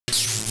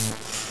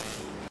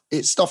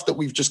it's stuff that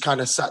we've just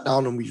kind of sat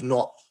down and we've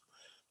not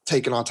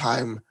taken our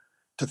time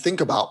to think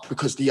about,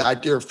 because the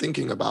idea of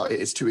thinking about it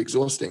is too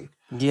exhausting.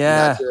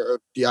 Yeah.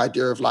 The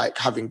idea of like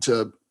having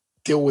to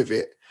deal with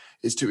it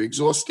is too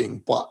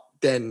exhausting. But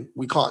then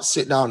we can't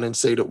sit down and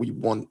say that we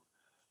want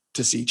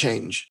to see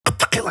change.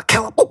 Killer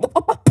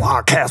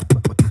podcast.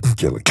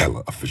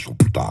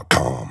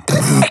 KillerOfficial.com.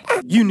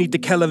 You need the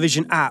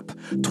Television app.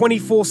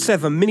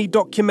 24/7 mini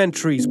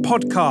documentaries,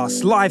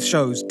 podcasts, live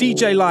shows,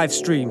 DJ live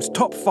streams,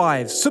 top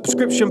 5,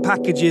 subscription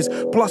packages,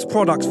 plus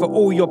products for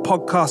all your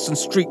podcasts and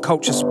street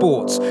culture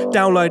sports.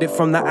 Download it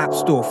from the App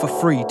Store for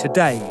free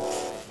today.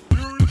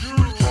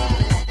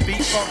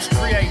 Beatbox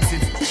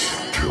created.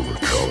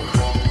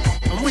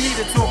 And we're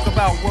here to talk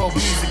about world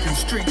music and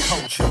street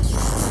culture.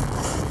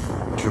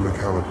 Killer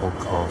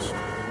podcast.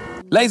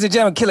 Ladies and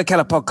gentlemen, Killer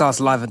podcast,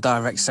 live and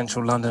direct,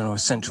 central London, or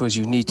as central as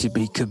you need to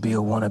be, could be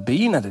or want to be.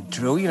 You know the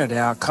drill, you know the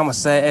outcome. I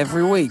say it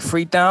every week.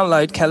 Free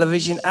download,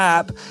 Television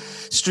app,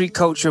 street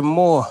culture and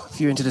more. If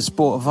you're into the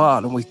sport of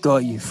art, and we've got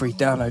you. Free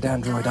download,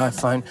 Android,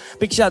 iPhone.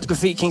 Big shout out to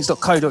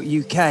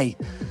graffitikings.co.uk.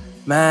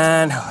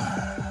 Man,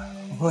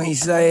 what are you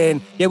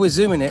saying? Yeah, we're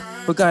zooming it.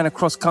 We're going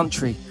across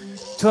country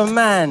to a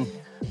man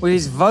with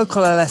his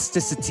vocal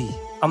elasticity.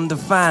 I'm the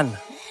fan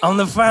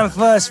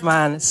first,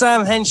 man.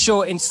 Samm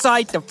Henshaw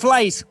inside the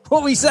place.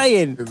 What are we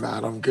saying? Good,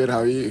 man, I'm good. How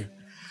are you?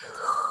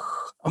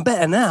 I'm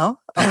better now.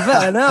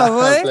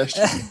 Boy. Bless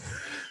you.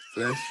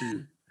 Bless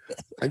you.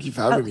 Thank you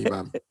for having me,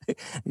 man.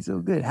 It's all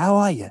good. How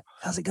are you?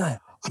 How's it going?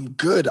 I'm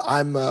good.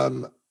 I'm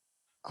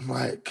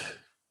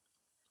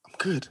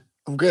good.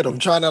 I'm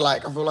trying to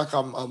like, I feel like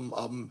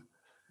I'm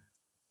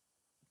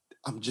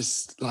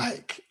just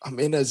like, I'm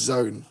in a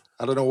zone.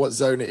 I don't know what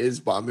zone it is,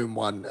 but I'm in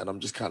one, and I'm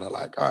just kind of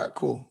like, all right,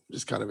 cool.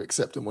 Just kind of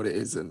accepting what it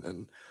is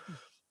and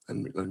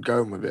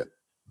going with it.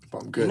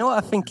 But I'm good. You know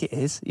what I think it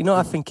is?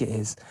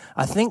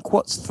 I think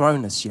what's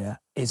thrown us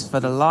here is for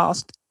the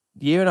last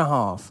year and a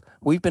half,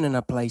 we've been in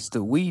a place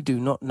that we do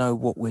not know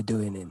what we're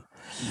doing in.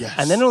 Yes.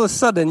 And then all of a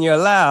sudden you're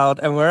loud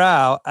and we're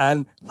out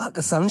and fuck,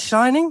 the sun's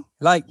shining.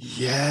 Like,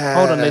 yeah.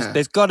 Hold on,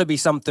 there's got to be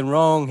something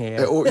wrong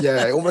here.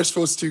 It almost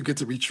feels too good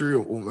to be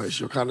true. Almost,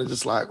 you're kind of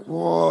just like,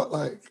 what?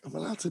 Like, I'm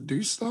allowed to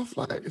do stuff?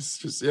 Like, it's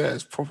just,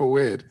 it's proper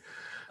weird.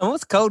 And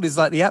what's cold is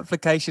like the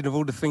application of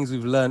all the things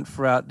we've learned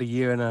throughout the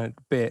year and a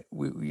bit.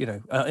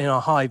 In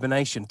our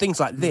hibernation, things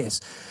like this.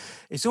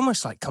 It's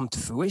almost like come to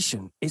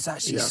fruition. It's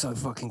actually so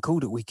fucking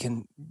cool that we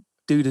can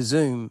do the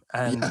Zoom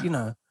and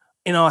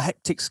in our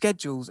hectic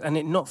schedules and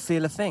it not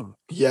feel a thing.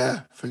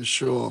 Yeah, for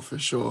sure.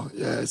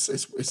 Yeah,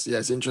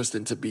 it's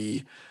interesting to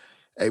be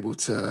able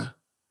to,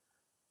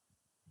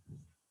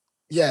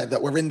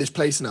 that we're in this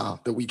place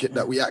now, that we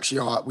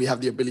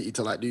have the ability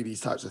to like do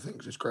these types of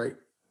things. It's great.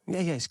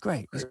 Yeah, it's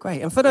great. It's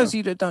great. And for those of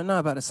you that don't know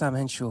about the Samm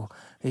Henshaw,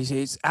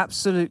 it's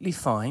absolutely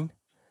fine.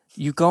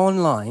 You go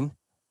online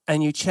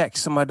and you check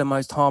some of the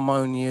most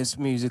harmonious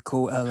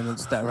musical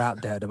elements that are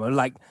out there.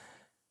 Like,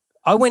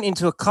 I went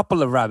into a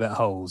couple of rabbit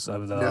holes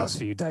over the last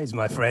few days,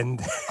 my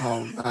friend.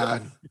 Oh,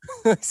 man.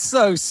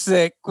 So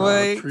sick.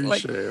 I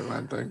appreciate it,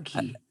 man. Thank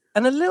you.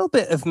 And a little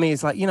bit of me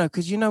is like,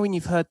 because when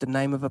you've heard the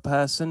name of a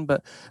person,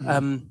 but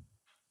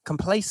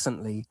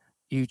complacently,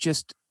 you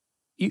just,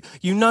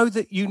 you know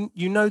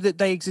that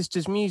they exist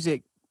as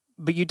music,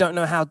 but you don't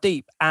know how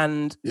deep.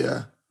 And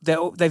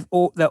they're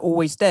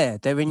always there.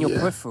 They're in your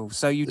peripheral.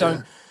 So you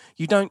know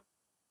it's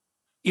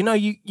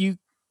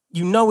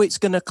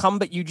going to come,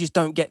 but you just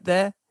don't get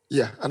there.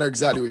 Yeah, I know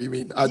exactly what you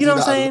mean. I do what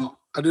I'm saying?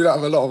 I do that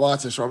with a lot of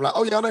artists where I'm like,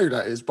 oh yeah, I know who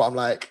that is. But I'm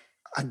like,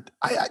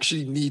 I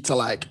actually need to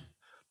like,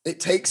 it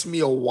takes me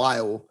a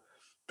while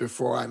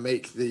before I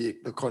make the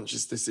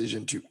conscious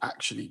decision to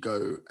actually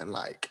go and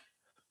like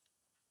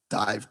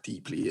dive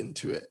deeply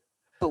into it.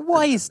 But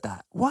why is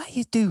that? Why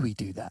do we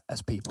do that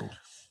as people?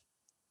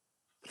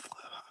 I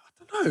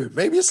don't know.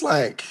 Maybe it's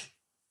like,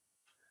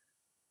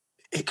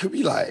 it could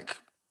be like,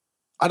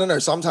 I don't know.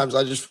 Sometimes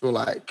I just feel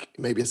like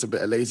maybe it's a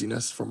bit of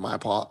laziness from my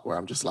part where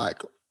I'm just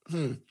like,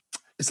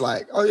 it's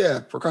like, oh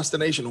yeah,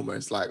 procrastination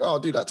almost. Like, oh, I'll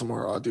do that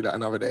tomorrow. I'll do that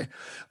another day.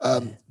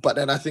 But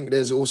then I think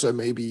there's also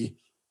maybe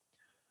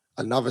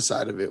another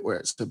side of it where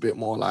it's a bit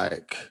more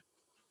like,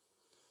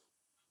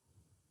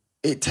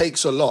 it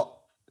takes a lot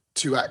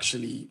to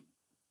actually,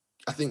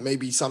 I think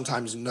maybe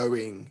sometimes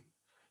knowing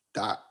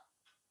that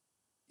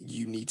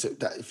you need to,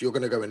 that if you're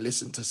going to go and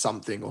listen to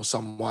something or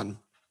someone,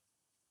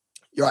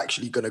 you're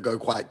actually going to go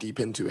quite deep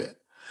into it.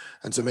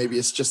 And so maybe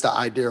it's just that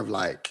idea of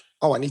like,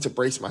 oh, I need to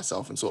brace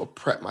myself and sort of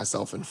prep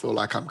myself and feel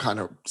like I'm kind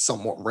of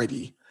somewhat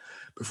ready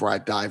before I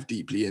dive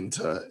deeply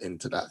into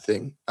that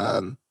thing.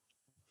 I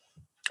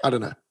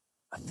don't know.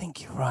 I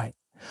think you're right.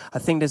 I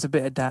think there's a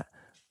bit of that.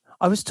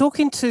 I was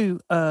talking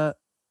to a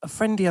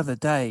friend the other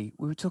day.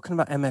 We were talking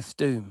about MF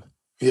Doom.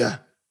 Yeah.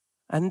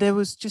 And there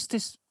was just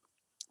this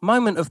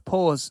moment of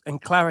pause and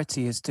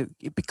clarity as to,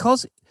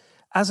 because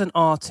as an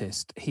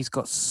artist, he's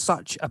got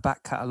such a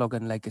back catalogue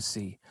and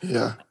legacy.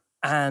 Yeah.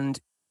 And,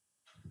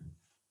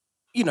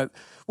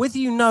 whether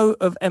you know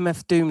of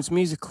MF Doom's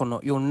music or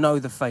not, you'll know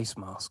the face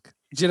mask.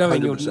 Do you know what I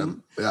mean?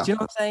 100%. Yeah. Do you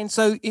know what I'm saying?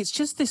 So it's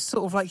just this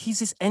sort of like, he's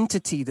this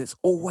entity that's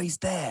always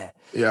there.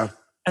 Yeah.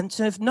 And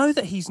to know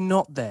that he's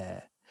not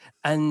there,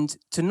 and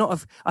to not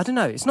have, I don't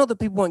know, it's not that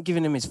people weren't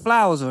giving him his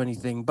flowers or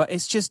anything, but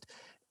it's just,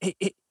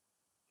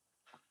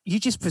 you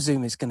just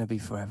presume it's going to be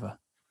forever.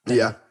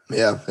 Yeah,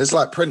 yeah. It's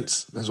like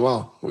Prince as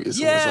well. It's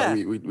like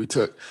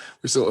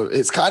we sort of,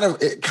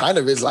 it kind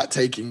of is like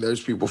taking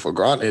those people for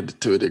granted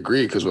to a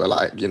degree, because we're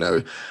like, you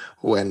know,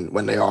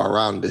 when they are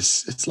around,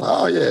 it's like,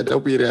 oh yeah, they'll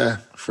be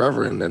there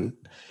forever. And then,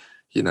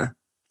 you know,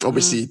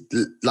 obviously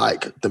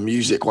like the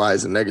music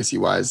wise and legacy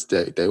wise,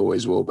 they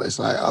always will. But it's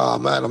like, oh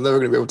man, I'm never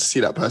going to be able to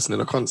see that person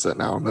in a concert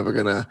now. I'm never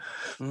going to,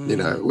 you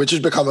know, which has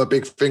become a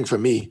big thing for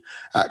me.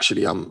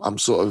 Actually, I'm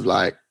sort of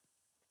like,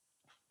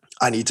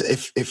 I need to,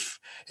 if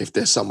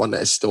there's someone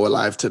that is still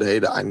alive today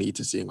that I need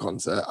to see in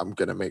concert, I'm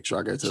gonna make sure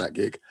I go to that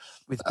gig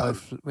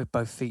with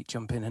both feet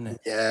jumping in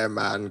it. Yeah,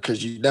 man,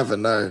 because you never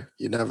know.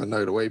 You never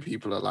know. The way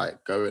people are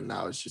like going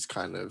now, it's just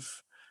kind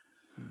of,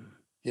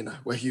 you know,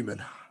 we're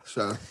human.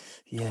 So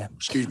yeah.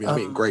 Excuse me, I'm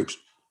eating grapes.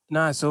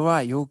 No, it's all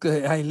right. You're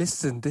good. Hey,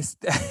 listen, this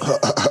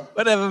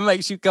whatever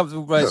makes you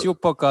comfortable, bro. It's your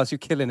podcast. You're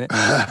killing it.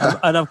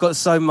 And I've got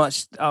so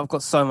much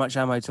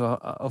ammo to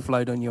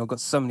offload on you. I've got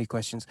so many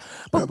questions.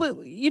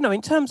 But you know,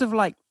 in terms of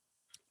like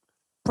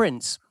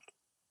Prince,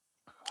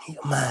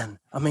 man,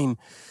 I mean,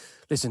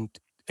 listen,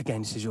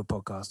 again, this is your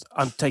podcast.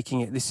 I'm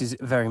taking it, this is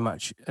very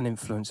much an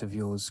influence of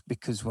yours,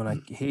 because when I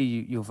hear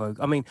your vogue,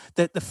 I mean,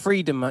 the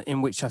freedom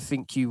in which I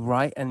think you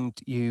write and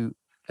you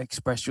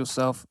express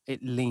yourself,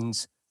 it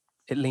leans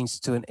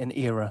to an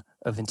era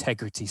of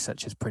integrity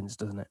such as Prince,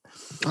 doesn't it?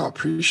 I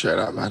appreciate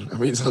that, man. It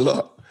means a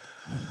lot.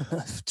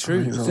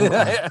 True.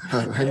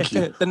 Thank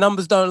you. The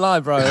numbers don't lie,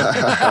 bro.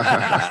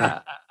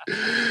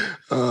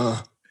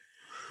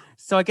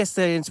 So I guess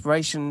the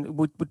inspiration,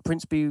 would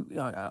Prince be,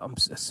 I'm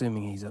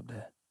assuming he's up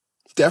there.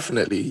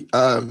 Definitely.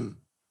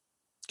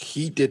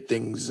 He did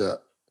things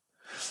that,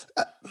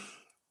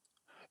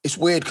 it's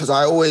weird because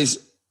I always,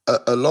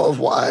 a lot of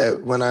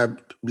when I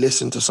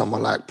listen to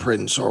someone like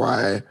Prince, or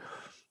I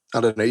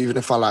don't know, even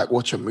if I like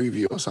watch a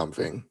movie or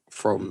something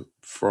from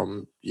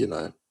you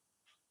know,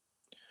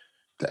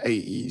 the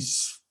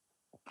 80s,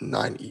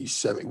 90s,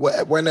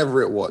 70s,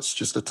 whenever it was,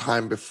 just a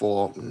time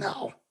before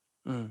now.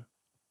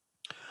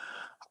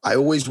 I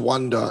always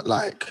wonder,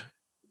 like,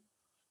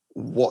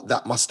 what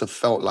that must have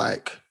felt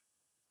like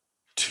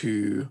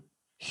to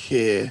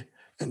hear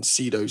and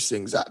see those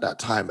things at that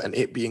time, and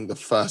it being the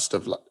first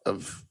of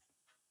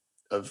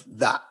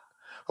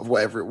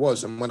whatever it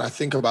was. And when I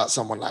think about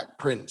someone like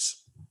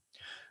Prince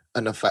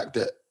and the fact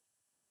that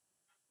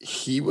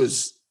he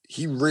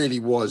really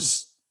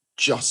was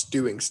just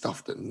doing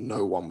stuff that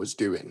no one was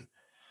doing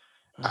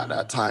at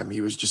that time.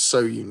 He was just so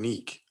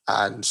unique.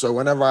 And so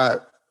whenever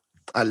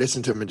I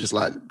listen to him and just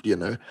like, you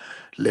know,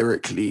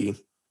 lyrically,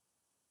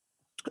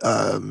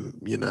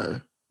 you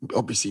know,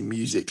 obviously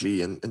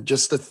musically, and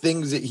just the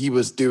things that he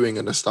was doing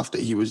and the stuff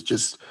that he was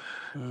just,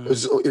 it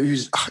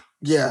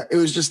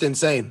was just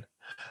insane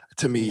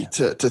to me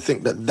to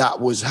think that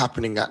was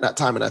happening at that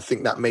time. And I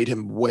think that made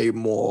him way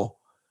more,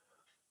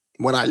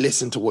 when I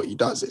listen to what he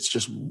does, it's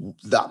just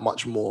that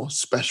much more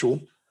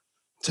special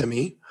to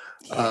me.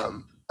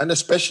 And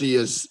especially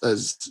as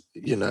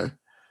you know,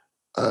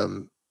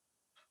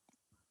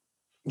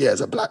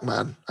 as a black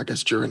man, I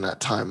guess during that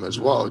time as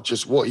well,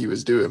 just what he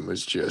was doing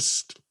was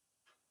just,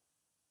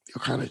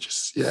 you're kind of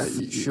just,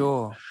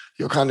 you're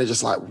kind of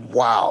just like,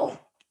 wow,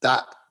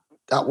 that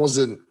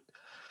wasn't,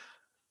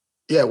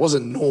 it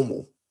wasn't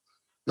normal.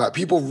 Like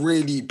people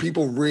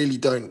really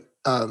don't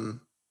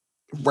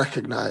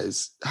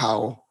recognize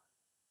how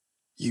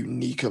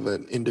unique of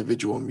an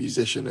individual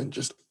musician and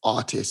just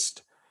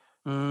artist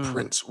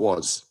Prince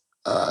was,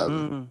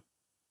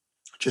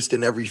 just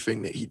in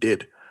everything that he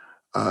did.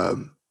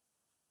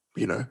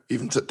 You know,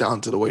 even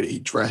down to the way that he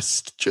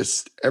dressed,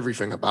 just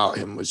everything about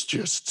him was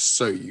just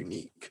so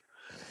unique.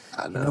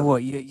 And you know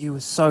what? You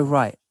were so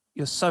right.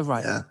 You're so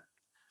right. Yeah.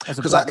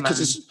 Because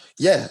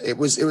it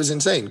was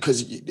insane,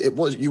 because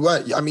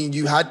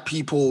you had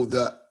people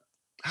that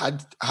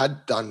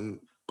had done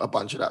a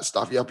bunch of that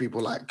stuff. You had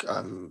people like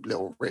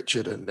Little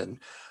Richard and then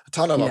a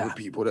ton of other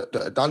people that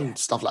had done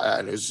stuff like that,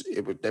 and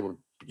they were,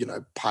 you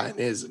know,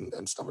 pioneers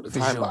and stuff at the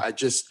time. But I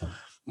just,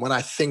 when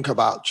I think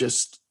about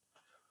just,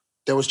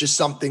 there was just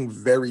something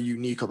very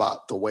unique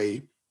about the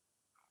way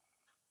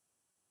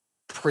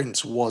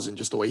Prince was and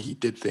just the way he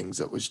did things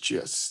that was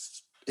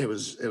just, it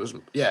was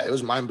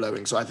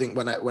mind-blowing. So I think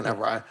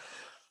whenever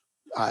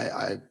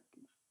I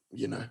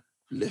you know,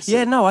 listen.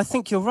 Yeah, no, I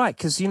think you're right,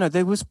 because, you know,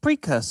 there was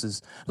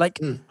precursors. Like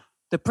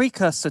the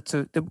precursor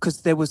to,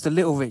 because there was the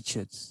Little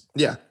Richards.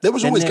 Yeah, there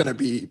was always going to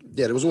be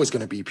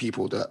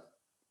people that,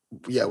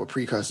 were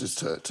precursors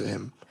to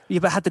him. Yeah,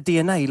 but had the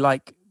DNA,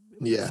 like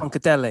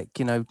Funkadelic,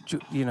 you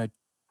know,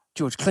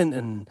 George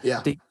Clinton.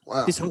 Yeah.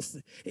 This whole,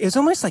 it was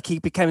almost like he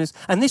became this,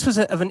 and this was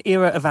of an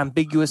era of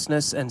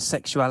ambiguousness and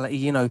sexuality.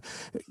 You know,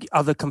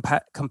 other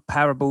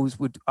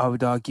comparables I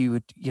would argue,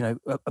 you know,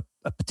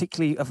 a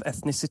particularly of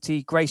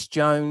ethnicity. Grace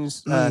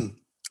Jones,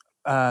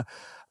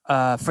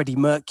 Freddie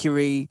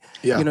Mercury.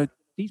 Yeah. You know,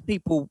 these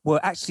people were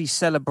actually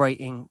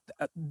celebrating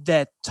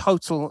their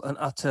total and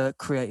utter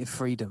creative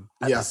freedom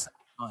at the same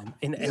time.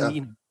 And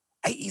you know,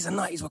 80s and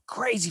 90s were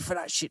crazy for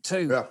that shit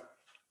too. Yeah.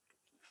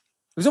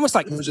 It was almost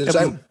like it was there was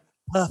insane.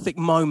 a perfect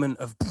moment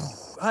of,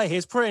 hey,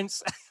 here's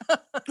Prince.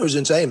 It was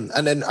insane.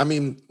 And then, I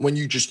mean, when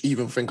you just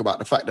even think about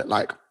the fact that,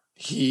 like,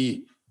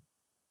 he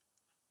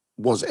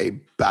was a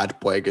bad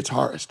boy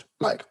guitarist.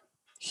 Like,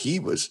 he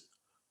was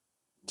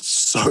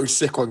so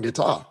sick on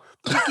guitar.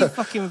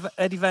 Fucking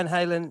Eddie Van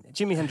Halen,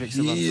 Jimi Hendrix.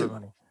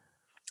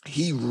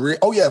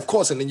 Oh yeah, of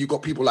course. And then you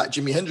got people like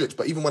Jimi Hendrix.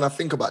 But even when I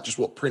think about just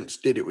what Prince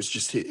did, it was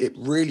just, it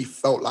really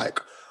felt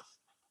like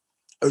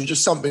it was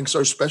just something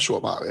so special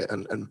about it.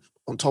 And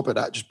on top of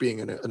that, just being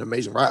an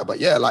amazing writer. But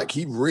yeah, like,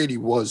 he really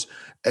was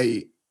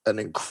an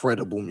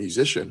incredible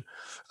musician.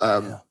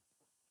 So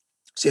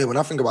yeah, when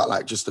I think about,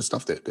 like, just the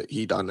stuff that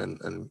he done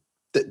and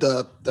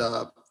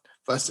the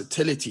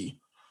versatility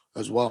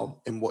as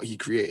well in what he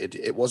created,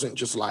 it wasn't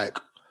just like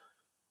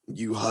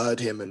you heard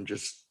him and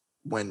just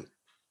went,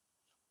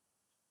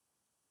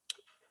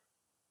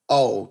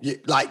 oh,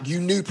 like, you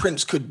knew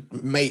Prince could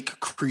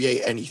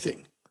create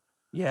anything.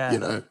 Yeah, you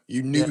know,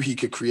 you knew he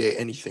could create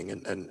anything, he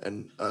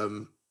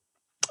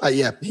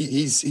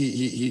was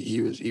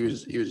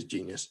a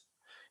genius.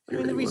 I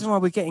mean, the reason why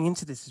we're getting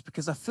into this is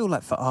because I feel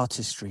like for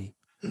artistry,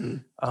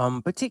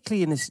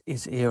 particularly in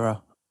this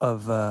era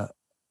of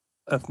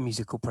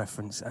musical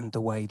preference and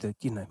the way that,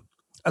 you know,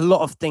 a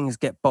lot of things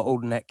get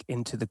bottleneck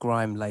into the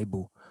grime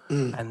label,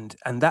 and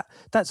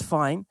that's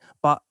fine,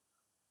 but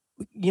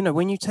you know,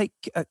 when you take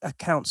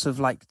accounts of,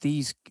 like,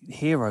 these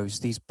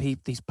heroes, these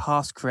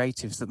past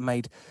creatives that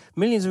made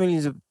millions and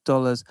millions of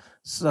dollars,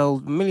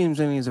 sold millions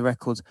and millions of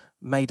records,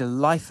 made a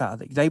life out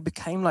of it, they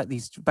became like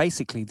these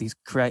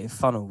creative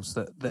funnels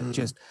that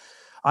just,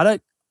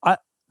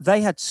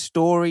 they had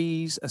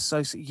stories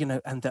associated, you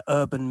know, and the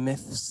urban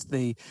myths,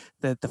 the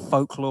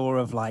folklore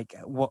of, like,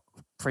 what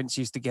Prince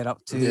used to get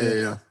up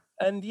to.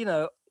 And, you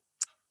know,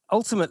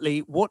 ultimately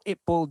what it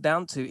boiled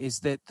down to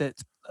is that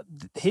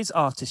his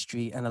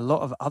artistry and a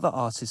lot of other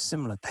artists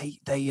similar,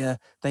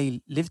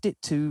 they lived it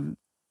to,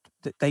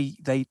 that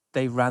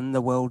they ran the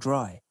world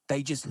dry.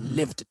 They just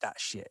lived that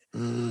shit.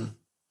 And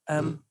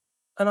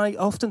I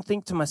often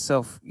think to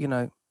myself, you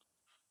know,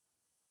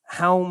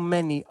 how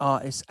many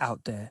artists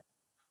out there,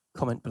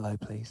 comment below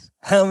please,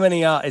 how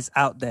many artists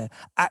out there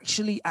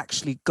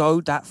actually go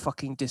that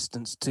fucking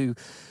distance to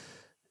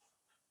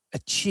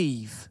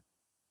achieve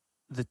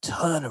the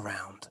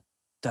turnaround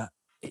that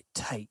it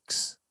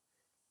takes,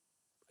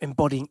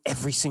 embodying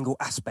every single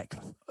aspect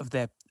of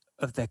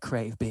their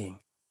creative being?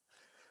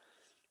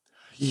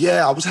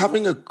 Yeah, I was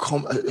having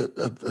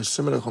a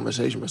similar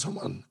conversation with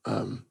someone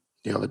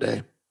the other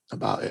day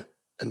about it,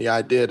 and the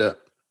idea that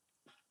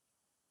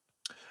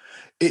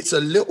it's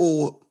a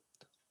little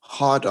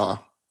harder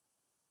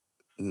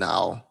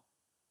now.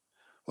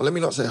 Well, let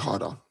me not say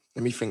harder.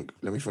 Let me think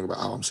about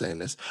how I'm saying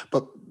this.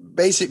 But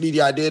basically,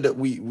 the idea that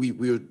we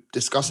were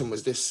discussing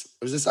was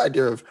this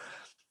idea of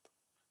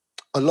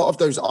a lot of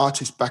those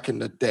artists back in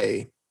the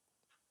day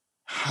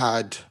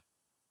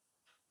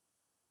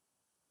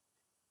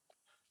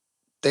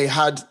there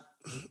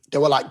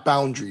were like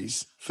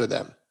boundaries for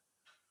them.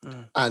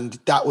 And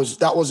that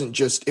wasn't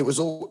just, it was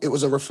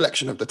a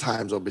reflection of the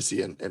times,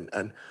 obviously,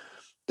 and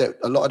that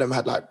a lot of them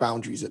had like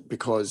boundaries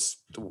because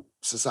the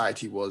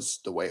society was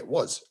the way it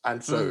was.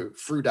 And so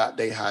through that,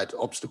 they had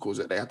obstacles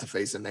that they had to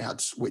face, and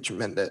which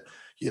meant that,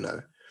 you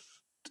know,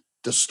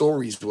 the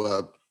stories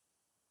were,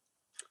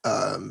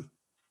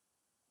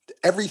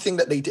 everything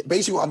that they did,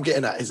 basically what I'm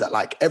getting at is that,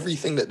 like,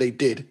 everything that they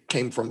did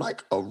came from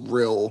like a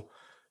real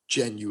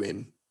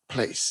genuine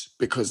place,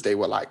 because they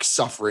were like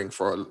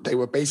they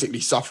were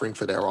basically suffering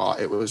for their art.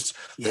 It was,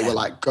 they were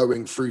like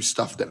going through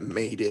stuff that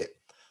made it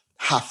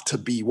have to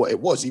be what it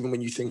was. Even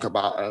when you think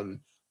about,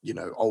 you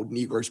know, old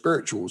Negro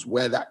spirituals,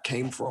 where that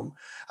came from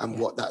and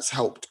what that's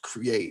helped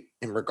create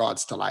in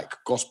regards to like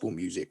gospel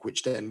music,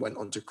 which then went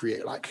on to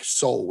create like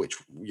soul, which,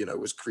 you know,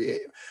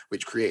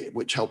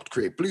 which helped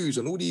create blues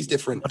and all these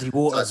different Muddy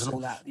Waters and all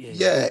that.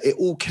 Yeah, it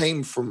all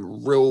came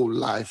from real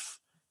life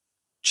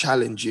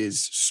challenges,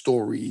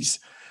 stories,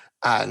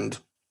 and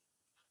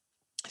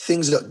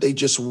things that they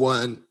just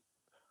weren't,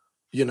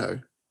 you know,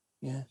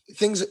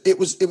 things. It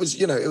was,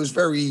 you know, it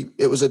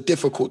was a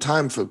difficult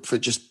time for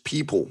just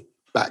people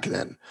back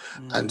then.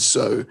 And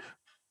so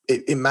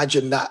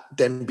imagine that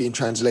then being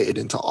translated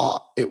into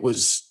art. It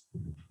was,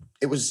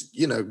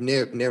 you know,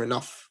 near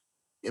enough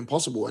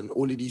impossible. And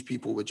all of these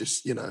people were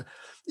just, you know,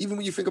 even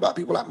when you think about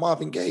people like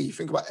Marvin Gaye, you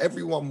think about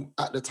everyone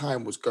at the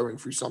time was going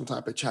through some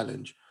type of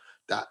challenge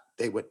that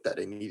they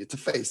needed to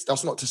face.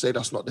 That's not to say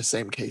that's not the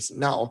same case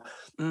now.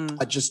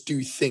 I just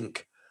do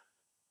think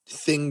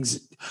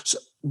things. So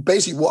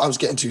basically, what I was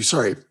getting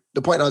to,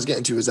 the point I was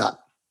getting to is that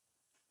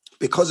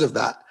because of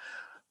that,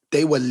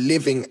 they were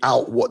living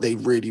out what they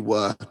really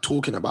were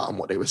talking about and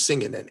what they were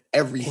singing, and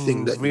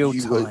everything that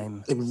you were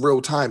in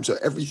real time. So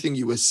everything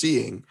you were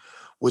seeing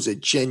was a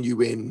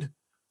genuine.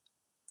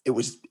 It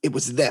was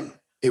them.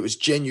 It was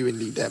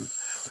genuinely them.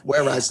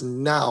 Whereas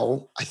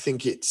now, I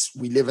think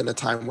we live in a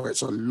time where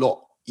it's a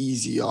lot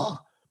easier.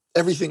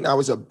 Everything now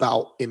is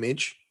about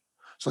image.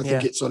 So I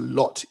think it's a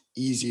lot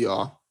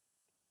easier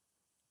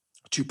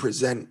to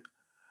present.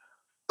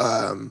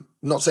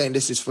 Not saying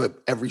this is for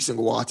every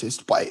single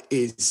artist, but it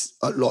is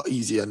a lot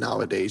easier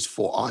nowadays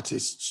for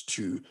artists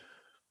to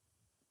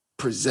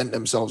present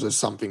themselves as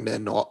something they're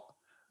not.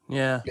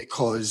 Yeah.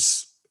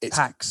 Because it's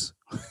packs.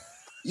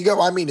 You get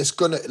what I mean? It's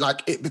gonna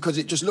because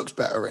it just looks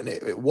better and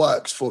it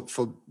works for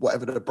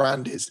whatever the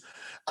brand is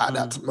at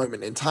that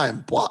moment in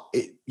time. But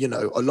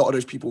a lot of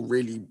those people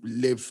really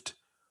lived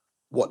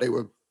what they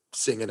were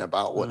singing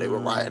about, what they were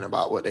writing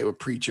about, what they were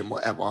preaching,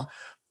 whatever.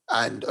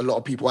 And a lot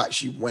of people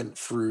actually went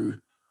through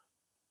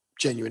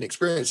genuine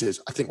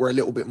experiences. I think we're a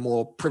little bit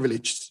more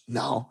privileged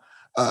now.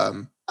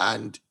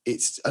 And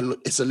it's a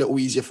little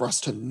easier for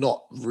us to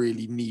not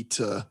really need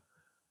to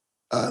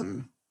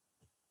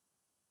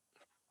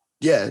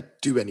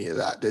do any of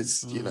that.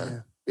 There's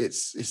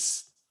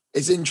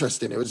it's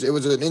interesting. It was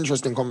an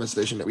interesting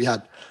conversation that we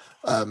had.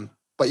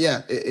 But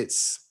yeah,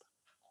 it's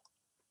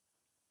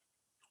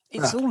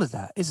all of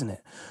that, isn't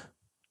it?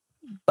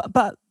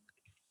 But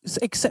it's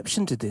an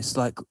exception to this,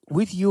 like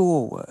with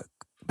your work,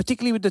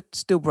 particularly with the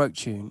Still Broke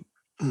tune,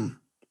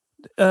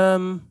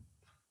 the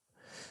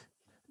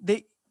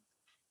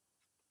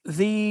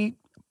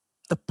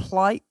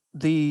plight,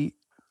 the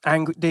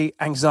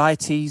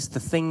anxieties, the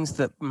things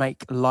that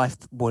make life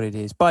what it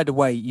is. By the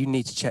way, you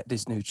need to check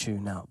this new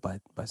tune out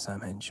by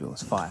Samm Henshaw.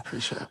 It's fire.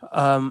 Appreciate it.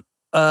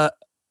 I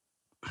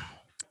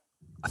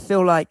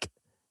feel like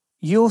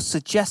you're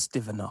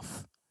suggestive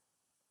enough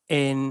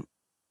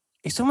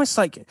it's almost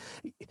like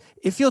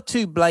if you're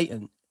too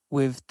blatant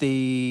with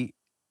the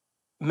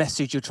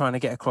message you're trying to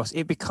get across,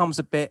 it becomes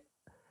a bit,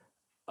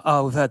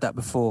 we've heard that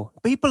before.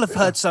 People have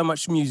heard so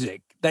much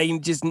music. They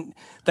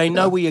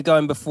know where you're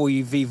going before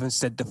you've even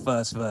said the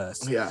first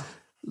verse. Yeah.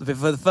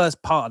 For the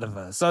first part of the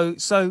verse.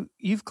 So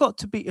you've got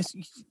to be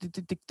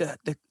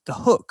the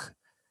hook,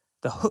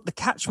 the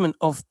catchment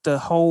of the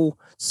whole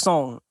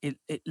song. It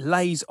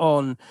lays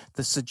on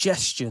the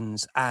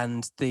suggestions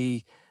and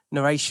the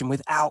narration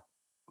without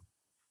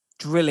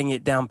drilling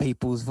it down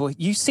people's voice.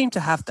 You seem to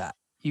have that.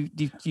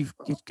 You've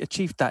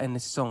achieved that in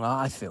this song,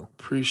 I feel.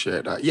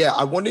 Appreciate that. Yeah,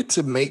 I wanted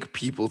to make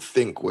people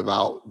think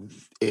without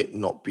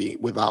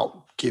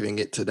giving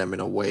it to them in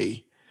a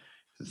way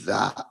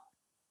that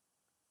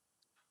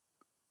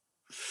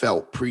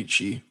felt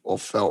preachy or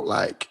felt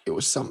like it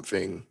was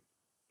something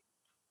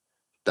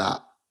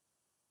that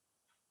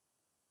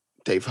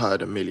they've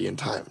heard a million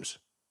times.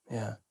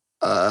 Yeah.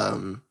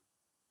 And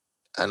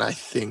I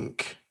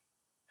think,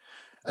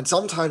 and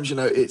sometimes, I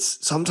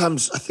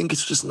think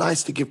it's just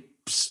nice to give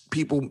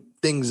people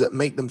things that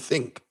make them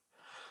think.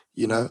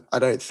 I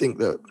don't think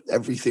that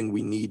everything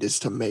we need is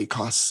to make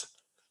us.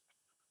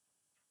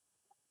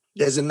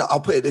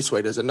 I'll put it this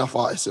way: there's enough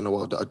artists in the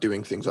world that are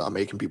doing things that are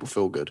making people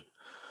feel good.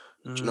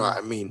 Do you know what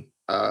I mean?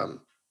 And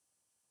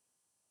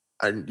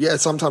yeah,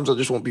 sometimes I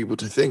just want people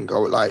to think,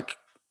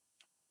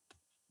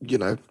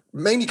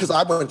 mainly because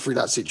I went through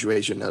that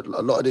situation. A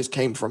lot of this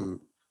came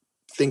from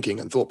thinking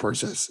and thought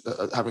process,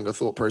 having a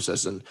thought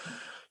process, and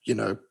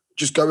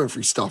just going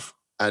through stuff.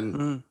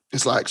 And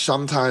it's like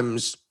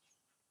sometimes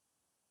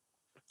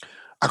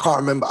I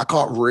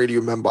can't really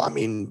remember. I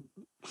mean,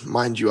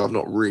 mind you, I've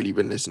not really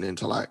been listening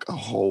to like a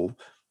whole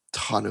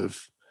ton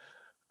of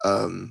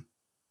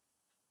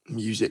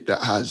music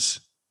that has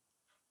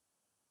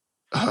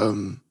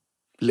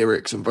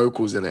lyrics and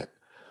vocals in it.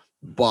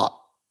 But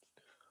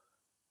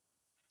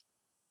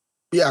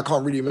yeah, I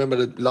can't really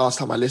remember the last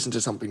time I listened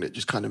to something that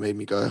just kind of made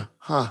me go,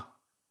 huh.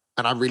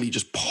 And I really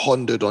just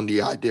pondered on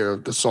the idea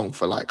of the song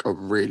for like a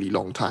really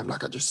long time.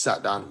 Like I just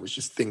sat down and was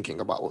just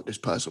thinking about what this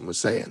person was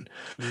saying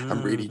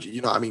and really,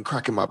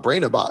 cracking my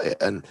brain about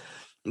it. And,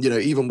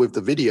 even with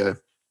the video,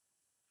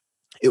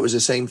 it was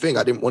the same thing.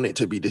 I didn't want it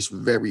to be this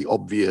very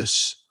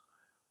obvious,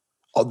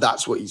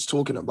 that's what he's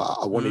talking about.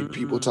 I wanted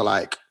people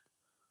to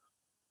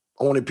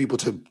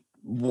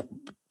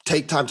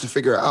take time to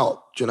figure it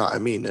out. Do you know what I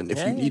mean? And if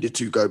you needed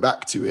to, go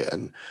back to it.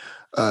 And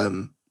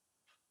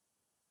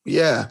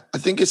I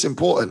think it's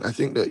important. I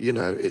think that,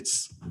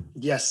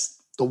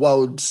 the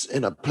world's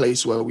in a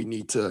place where we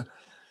need to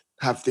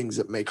have things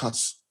that make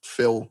us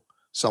feel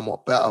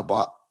somewhat better,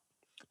 but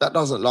that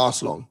doesn't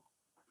last long.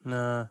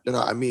 No. You know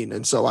what I mean?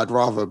 And so I'd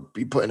rather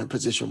be put in a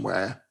position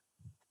where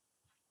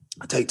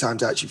I take time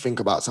to actually think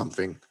about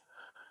something.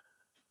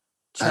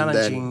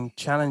 Challenging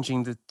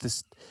the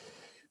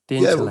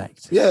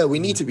intellect. Yeah, we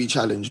need to be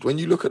challenged. When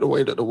you look at the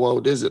way that the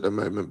world is at the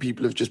moment,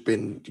 people have just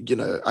been,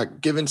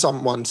 giving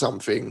someone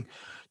something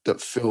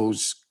that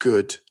feels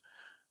good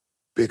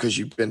because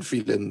you've been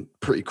feeling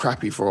pretty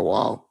crappy for a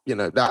while.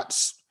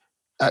 That's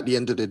at the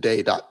end of the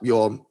day that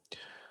you're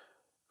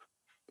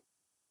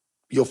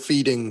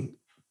feeding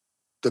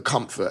the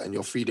comfort and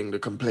you're feeding the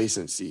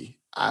complacency.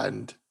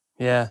 And,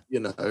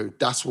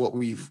 that's what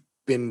when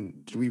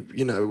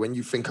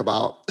you think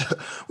about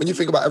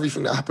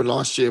everything that happened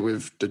last year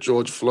with the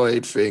George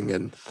Floyd thing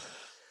and,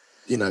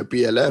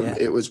 BLM,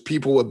 it was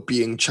people were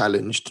being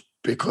challenged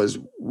because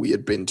we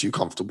had been too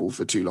comfortable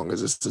for too long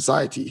as a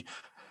society.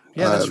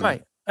 Yeah, that's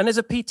right. And there's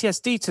a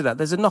PTSD to that.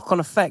 There's a knock-on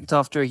effect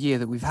after a year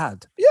that we've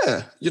had.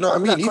 Yeah, you know what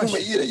I mean.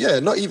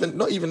 Without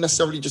Not even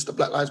necessarily just the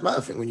Black Lives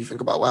Matter thing. When you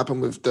think about what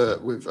happened with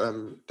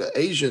the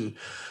Asian,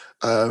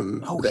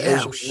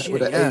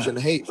 Asian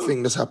hate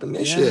thing that's happened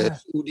this year,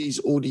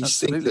 all these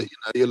things that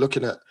you're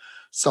looking at,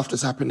 stuff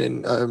that's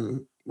happening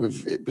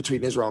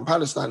between Israel and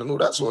Palestine and all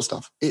that sort of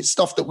stuff. It's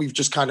stuff that we've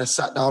just kind of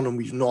sat down and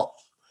we've not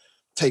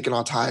taken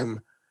our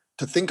time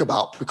to think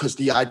about, because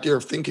the idea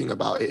of thinking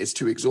about it is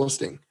too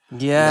exhausting.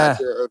 Yeah.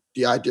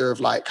 The idea of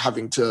like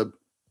having to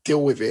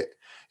deal with it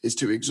is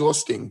too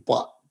exhausting.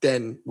 But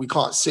then we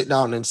can't sit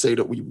down and say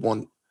that we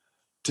want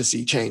to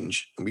see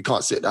change, and we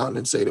can't sit down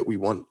and say that we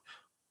want,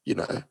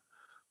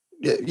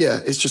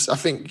 it's just, I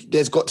think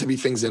there's got to be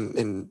things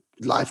in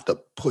life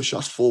that push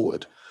us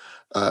forward,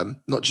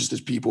 not just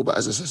as people, but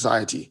as a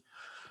society.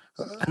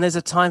 And there's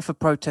a time for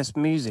protest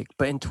music,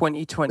 but in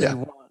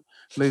 2021,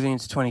 moving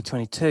into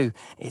 2022,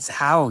 it's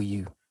how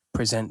you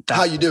present that.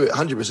 How you do it,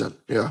 100%.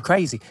 Yeah.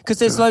 Crazy. Because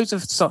there's loads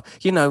of,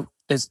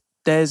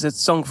 there's a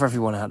song for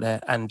everyone out there,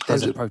 and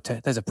there's a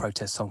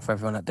protest song for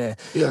everyone out there.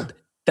 Yeah.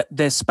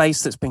 There's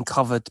space that's been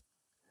covered,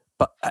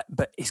 but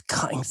it's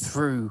cutting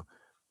through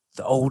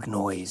the old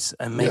noise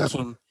and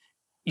making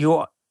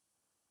your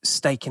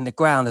stake in the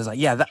ground as like,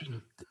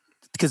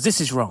 because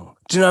this is wrong.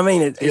 Do you know what I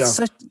mean? It's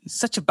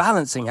such a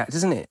balancing act,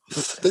 isn't it?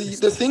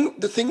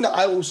 The thing that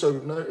I also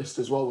noticed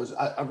as well was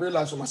I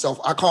realized for myself,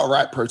 I can't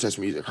write protest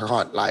music. I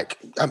can't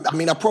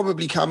I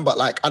probably can, but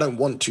like I don't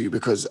want to,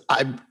 because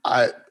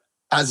I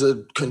as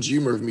a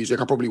consumer of music,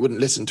 I probably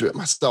wouldn't listen to it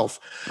myself,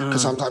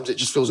 because sometimes it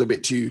just feels a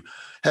bit too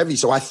heavy.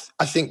 So I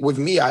think with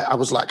me, I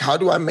was like, how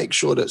do I make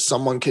sure that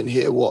someone can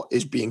hear what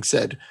is being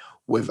said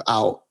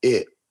without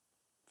it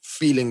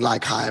feeling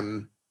like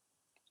I'm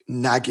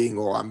nagging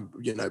or I'm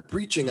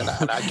preaching, and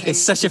it's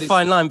such a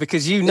fine line,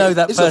 because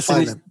that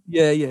person is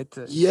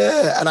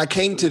and I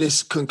came to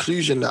this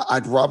conclusion that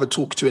I'd rather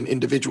talk to an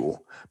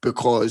individual,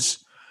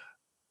 because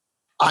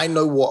I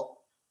know what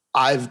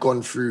I've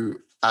gone through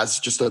as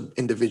just an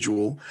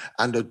individual,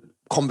 and the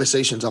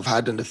conversations I've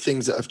had and the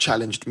things that have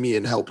challenged me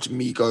and helped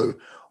me go,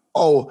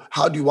 oh,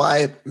 how do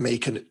I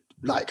make an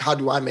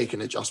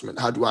adjustment?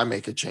 How do I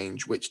make a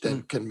change, which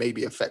then can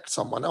maybe affect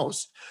someone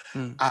else?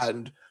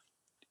 And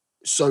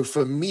so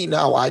for me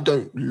now, when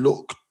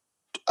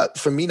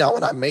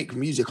I make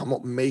music, I'm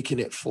not making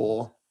it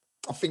for,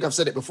 I think I've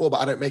said it before,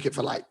 but I don't make it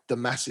for like the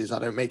masses. I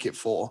don't make it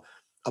for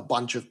a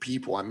bunch of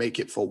people. I make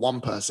it for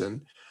one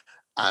person,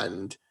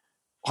 and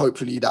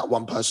hopefully that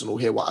one person will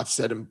hear what I've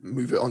said and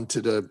move it on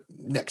to the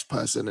next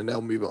person, and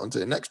they'll move it on to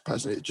the next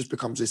person. It just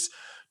becomes this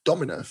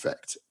domino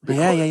effect.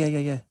 Yeah.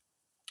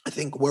 I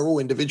think we're all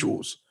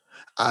individuals,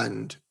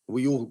 and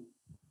we all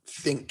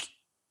think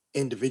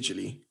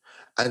individually.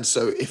 And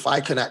so if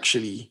I can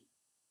actually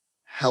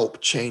help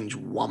change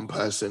one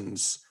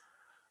person's,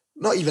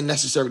 not even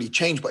necessarily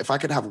change, but if I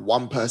could have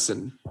one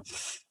person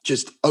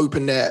just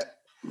open their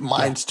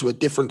minds to a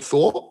different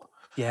thought,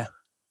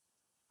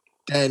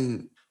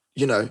 then,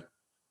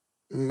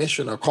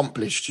 mission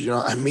accomplished. You know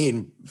what I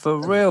mean? For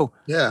real.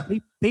 Yeah.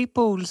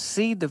 People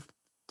see the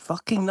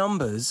fucking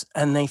numbers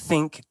and they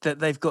think that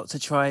they've got to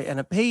try and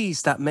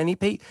appease that many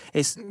people.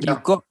 It's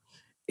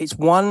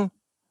one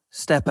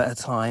step at a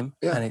time,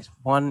 and it's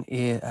one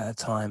ear at a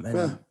time,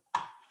 and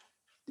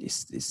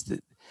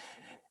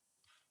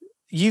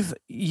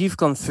you've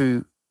gone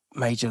through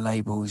major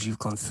labels, you've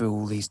gone through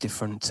all these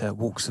different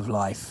walks of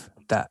life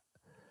that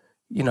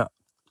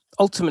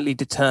ultimately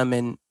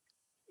determine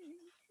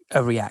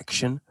a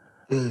reaction.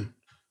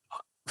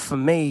 For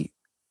me,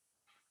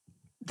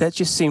 that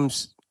just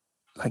seems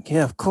like,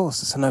 of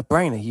course, it's a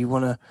no-brainer.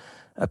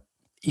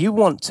 You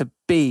want to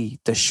be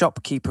the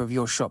shopkeeper of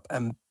your shop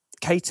and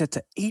cater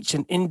to each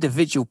and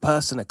individual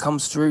person that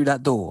comes through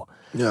that door.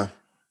 Yeah.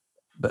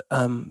 But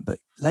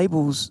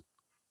labels,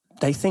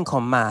 they think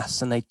en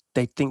masse, and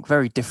they think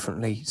very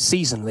differently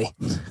seasonally,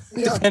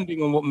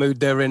 depending on what mood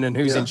they're in and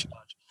who's in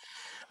charge.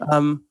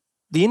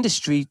 The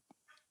industry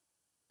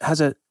has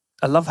a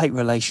love-hate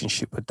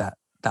relationship with that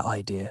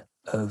idea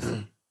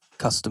of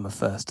customer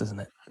first,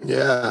 doesn't it?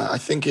 Yeah, I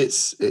think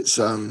it's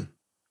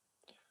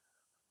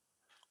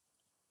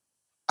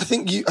I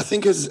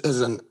think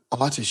as an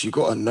artist, you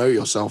got to know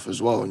yourself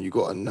as well, and you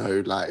got to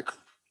know like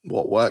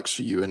what works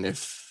for you, and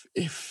if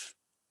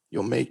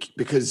you're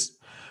because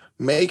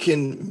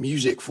making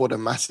music for the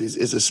masses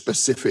is a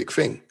specific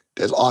thing.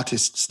 There's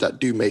artists that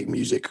do make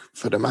music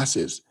for the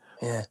masses,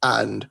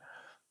 and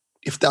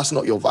if that's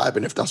not your vibe,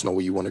 and if that's not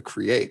what you want to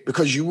create,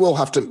 because you will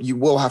have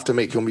to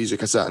make your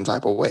music a certain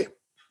type of way.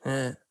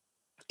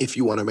 If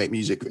you want to make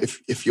music,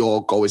 if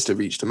your goal is to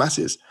reach the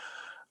masses.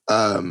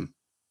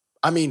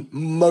 I mean,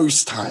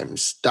 most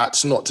times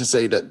that's not to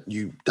say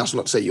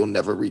you'll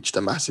never reach the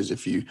masses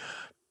if you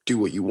do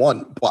what you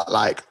want. But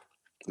like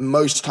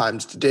most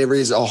times there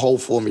is a whole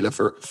formula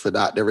for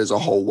that. There is a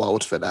whole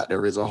world for that.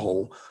 There is a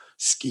whole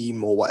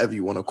scheme or whatever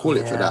you want to call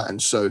it for that. And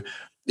so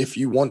if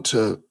you want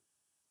to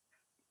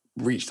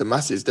reach the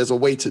masses, there's a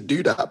way to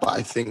do that. But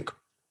I think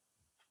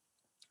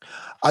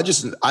I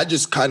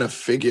just kind of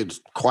figured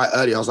quite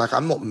early. I was like,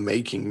 I'm not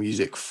making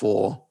music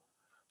for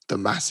the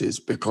masses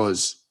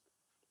because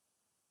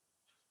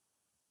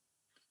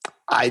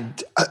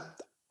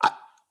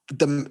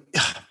the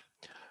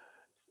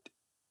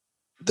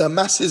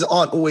masses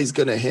aren't always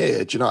going to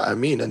hear. Do you know what I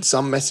mean? And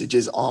some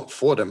messages aren't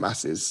for the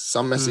masses.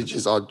 Some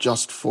messages are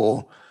just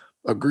for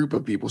a group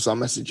of people. Some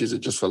messages are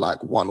just for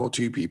like one or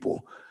two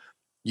people.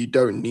 You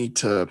don't need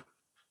to.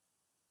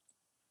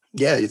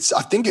 Yeah,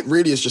 I think it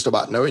really is just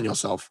about knowing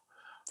yourself.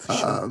 For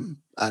sure.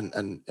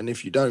 And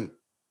if you don't,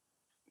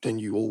 then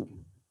you'll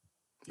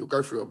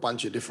go through a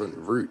bunch of different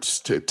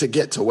routes to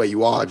get to where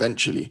you are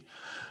eventually.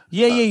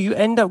 Yeah, you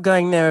end up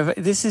going there.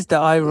 This is the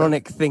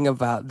ironic thing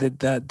about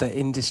the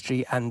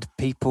industry and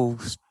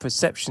people's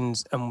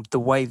perceptions and the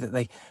way that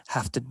they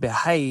have to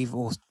behave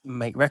or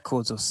make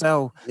records or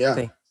sell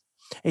things.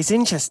 It's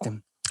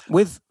interesting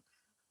with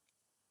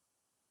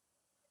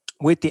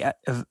the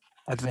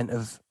advent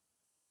of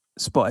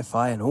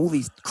Spotify and all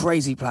these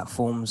crazy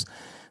platforms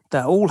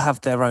that all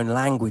have their own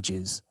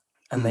languages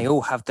and they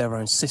all have their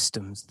own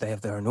systems. They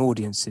have their own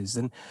audiences,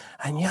 and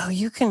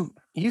you can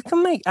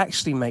make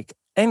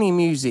any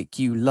music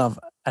you love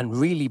and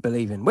really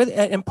believe in,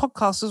 and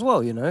podcasts as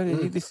well. You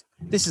know,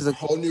 this is a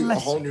whole new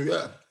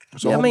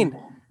I mean,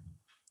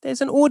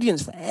 there's an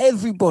audience for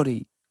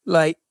everybody.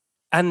 Like,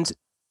 and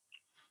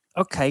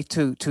okay,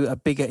 to a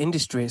bigger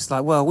industry, it's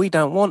like, well, we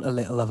don't want a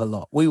little of a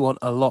lot. We want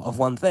a lot of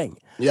one thing.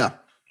 Yeah.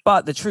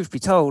 But the truth be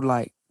told,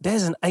 like,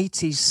 there's an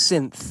 80s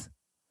synth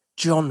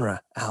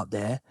genre out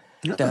there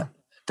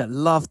that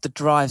love the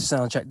Drive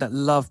soundtrack, that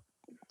love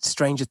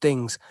Stranger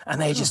Things, and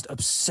they're just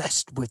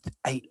obsessed with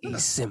 80s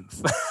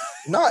synth.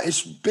 No,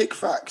 it's big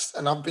facts,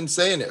 and I've been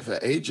saying it for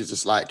ages.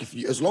 It's like,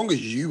 as long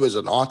as you as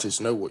an artist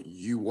know what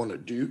you want to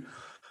do,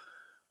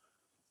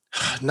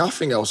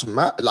 nothing else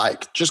matters.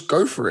 Like, just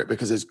go for it,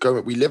 because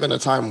we live in a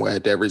time where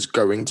there is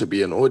going to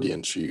be an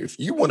audience for you. If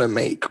you want to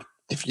make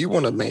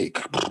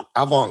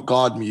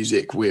avant-garde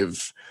music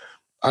with,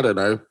 I don't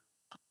know,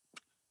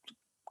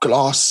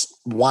 glass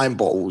wine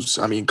bottles,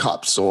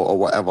 cups or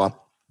whatever,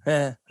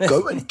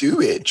 go and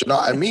do it. Do you know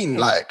what I mean?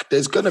 Like,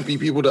 there's going to be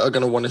people that are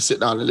going to want to sit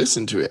down and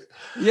listen to it.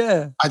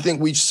 Yeah. I think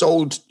we've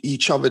sold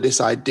each other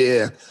this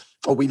idea,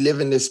 or we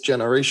live in this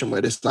generation where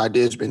this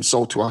idea has been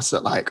sold to us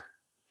that, like,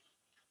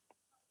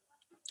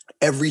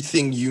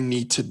 everything you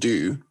need to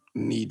do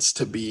needs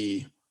to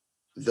be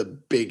the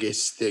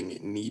biggest thing.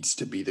 It needs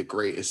to be the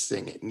greatest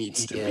thing. It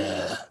needs to be,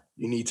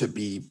 you need to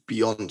be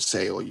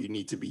Beyonce, or you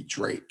need to be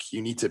Drake.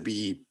 You need to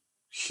be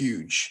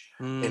huge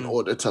in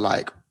order to,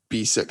 like,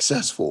 be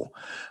successful.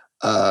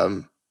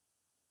 And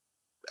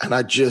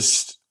I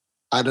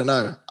don't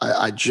know.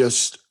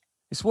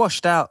 It's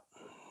washed out.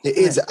 It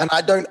is. And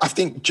I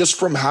think just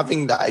from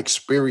having that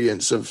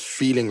experience of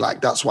feeling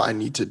like that's what I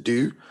need to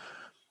do.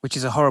 Which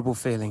is a horrible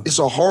feeling. It's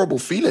a horrible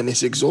feeling.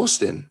 It's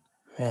exhausting.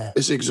 Yeah.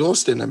 It's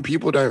exhausting, and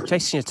people don't...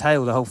 Chasing your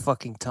tail the whole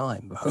fucking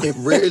time, bro. It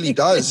really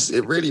does.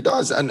 It really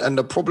does. And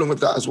the problem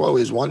with that as well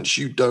is once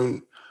you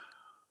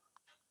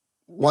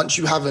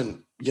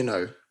haven't,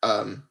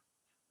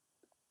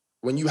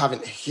 when you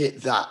haven't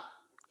hit that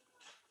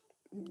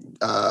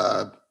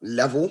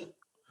level,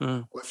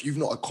 or if you've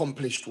not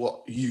accomplished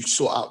what you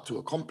sought out to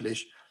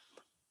accomplish,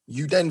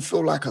 you then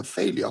feel like a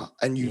failure,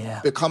 and you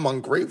become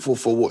ungrateful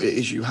for what it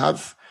is you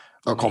have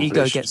accomplished.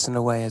 Ego gets in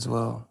the way as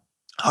well.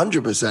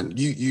 100%.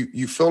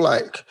 You feel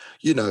like,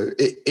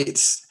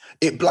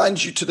 it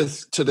blinds you to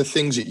the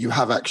things that you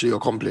have actually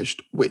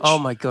accomplished, which, oh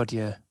my God,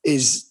 yeah,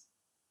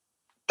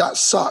 that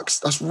sucks.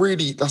 That's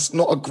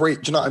not a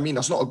great, do you know what I mean?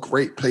 That's not a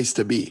great place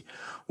to be,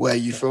 where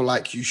you feel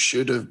like you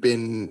should have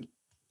been,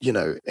 in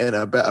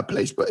a better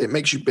place, but it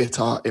makes you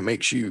bitter. It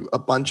makes you a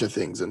bunch of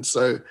things. And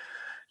so,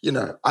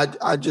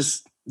 I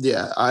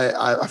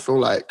feel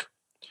like,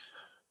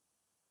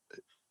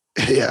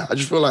 I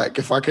just feel like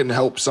if I can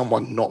help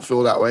someone not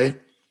feel that way,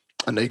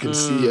 and they can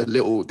see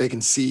they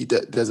can see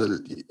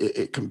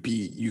that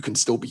you can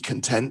still be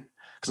content.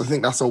 Because I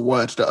think that's a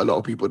word that a lot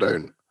of people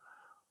don't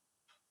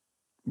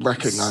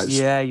recognize.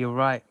 Yeah, you're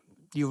right.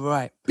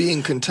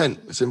 Being content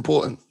is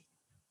important.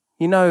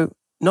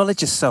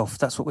 Knowledge of self,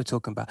 that's what we're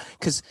talking about.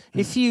 Because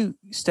if you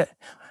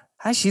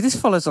actually, this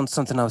follows on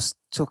something I was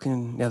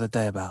talking the other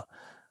day about.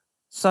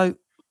 So,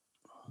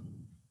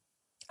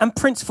 and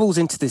Prince falls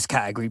into this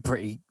category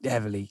pretty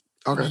heavily.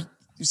 Okay.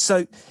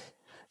 So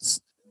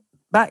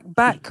back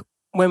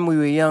when we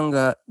were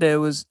younger, there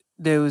was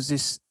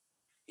this,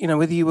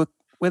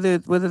 whether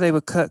they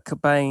were Kurt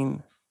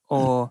Cobain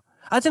or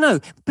I don't know,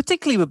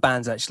 particularly with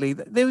bands, actually,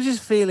 there was this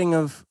feeling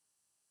of,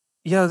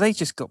 they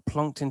just got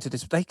plonked into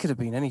this. They could have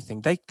been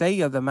anything.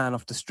 They are the man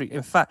off the street.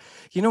 In fact,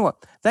 you know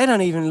what? They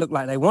don't even look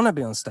like they want to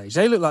be on stage.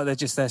 They look like they're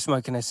just there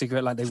smoking a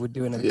cigarette like they would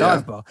do in a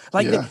dive bar.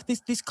 Like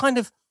this kind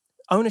of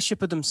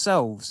ownership of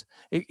themselves.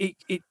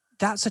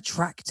 That's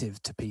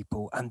attractive to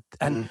people. And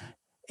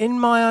in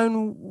my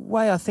own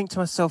way, I think to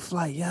myself,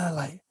 Kurt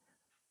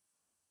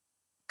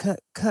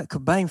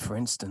Cobain, for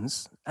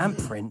instance, and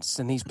Prince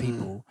and these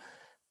people,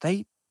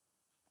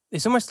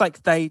 it's almost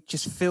like they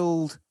just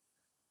filled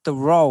the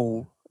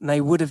role, and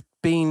they would have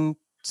been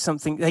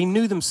something. They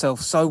knew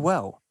themselves so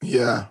well.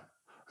 Yeah.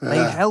 They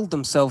held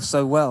themselves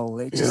so well.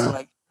 It's just Yeah.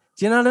 like,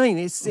 do you know what I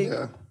mean?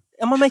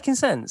 Am I making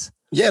sense?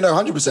 Yeah, no,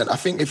 100%. I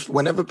think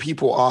whenever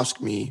people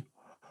ask me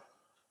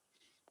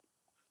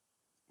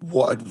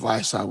what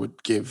advice I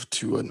would give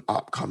to an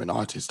upcoming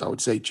artist, I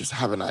would say just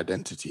have an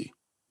identity.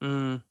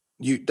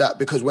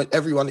 Because when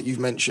everyone that you've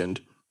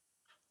mentioned,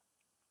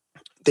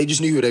 they just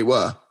knew who they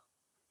were.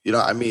 You know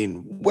what I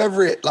mean?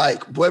 Whether it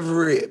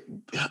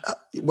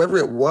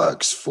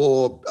works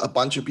for a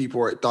bunch of people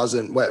or it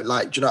doesn't, do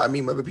you know what I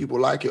mean? Whether people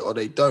like it or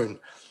they don't.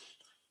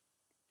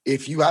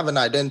 If you have an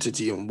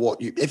identity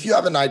if you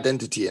have an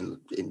identity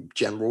in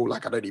general,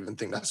 like, I don't even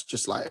think that's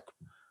just like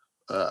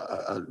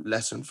a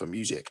lesson for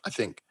music. I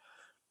think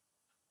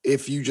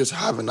if you just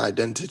have an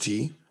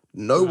identity,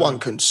 no one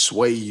can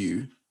sway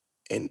you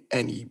in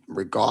any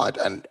regard.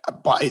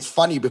 But it's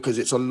funny because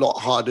it's a lot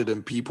harder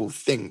than people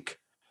think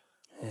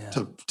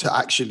to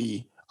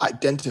actually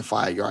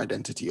identify your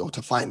identity or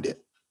to find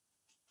it.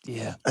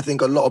 Yeah. I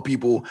think a lot of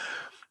people,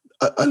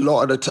 a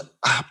lot of the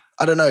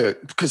I don't know,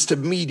 because to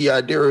me, the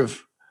idea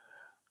of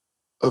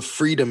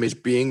freedom is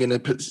being in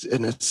a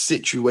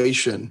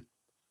situation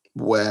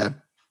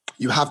where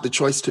you have the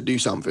choice to do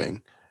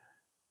something.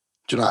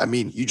 Do you know what I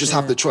mean? You just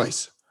have the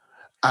choice.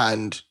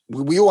 And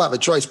we all have a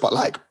choice, but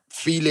like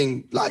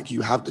feeling like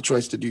you have the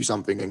choice to do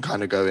something and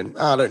kind of going,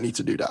 I don't need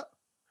to do that.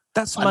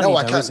 That's money,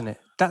 though, isn't it?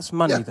 That's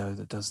money, though,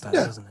 that does that,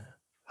 doesn't it?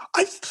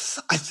 I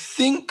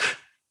think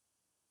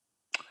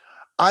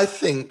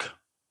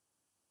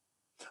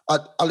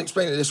I'll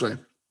explain it this way.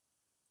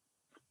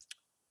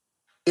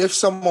 If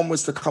someone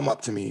was to come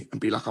up to me and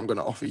be like, I'm going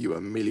to offer you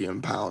 £1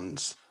 million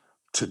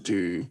to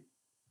do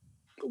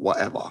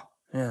whatever.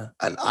 Yeah.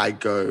 And I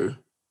go,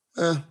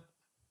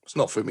 it's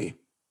not for me.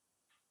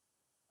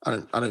 I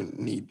don't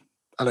need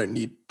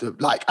to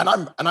like, and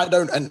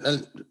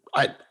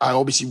I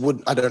obviously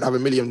wouldn't, I don't have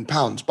 £1 million,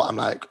 but I'm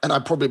like, and I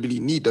probably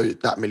need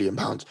that £1 million,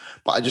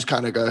 but I just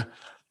kind of go,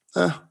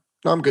 no,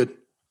 I'm good.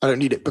 I don't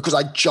need it because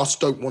I just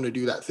don't want to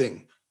do that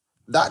thing.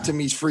 That to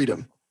me is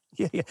freedom.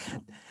 Yeah.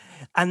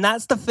 And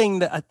that's the thing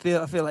that I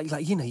feel like,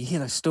 you know, you hear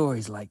those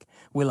stories like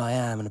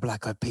will.i.am and the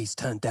Black Eyed Peas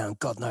turned down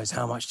God knows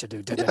how much to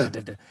do.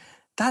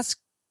 That's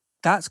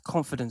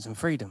confidence and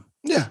freedom.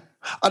 Yeah.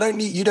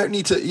 You don't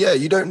need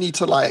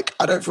to like,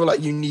 I don't feel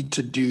like you need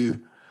to do,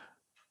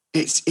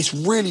 it's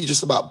really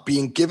just about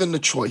being given the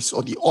choice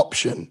or the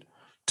option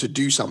to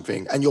do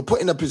something. And you're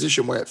put in a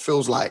position where it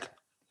feels like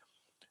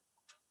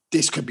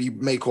this could be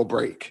make or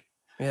break.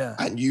 Yeah.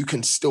 And you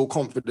can still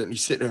confidently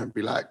sit there and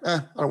be like,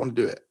 I don't want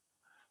to do it.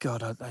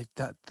 God,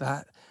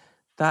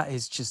 that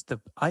is just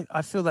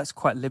I feel that's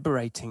quite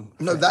liberating.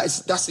 No,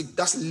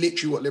 that's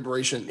literally what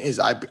liberation is.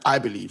 I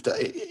believe that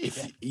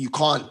if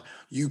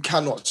you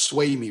cannot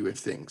sway me with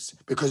things,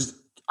 because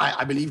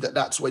I believe that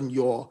that's when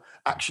you're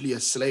actually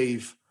a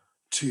slave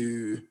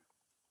to,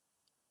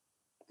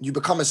 you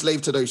become a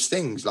slave to those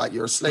things. Like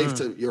you're a slave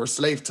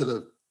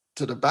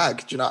to the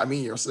bag. Do you know what I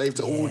mean? You're a slave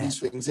to all these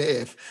things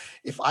here.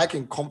 If I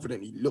can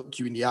confidently look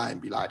you in the eye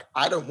and be like,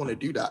 I don't want to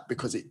do that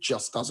because it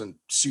just doesn't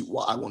suit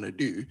what I want to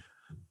do.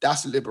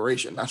 That's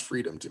liberation. That's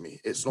freedom to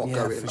me. It's not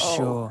going,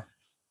 sure.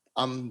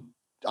 I'm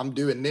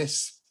doing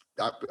this.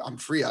 I'm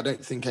free. I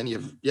don't think any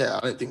of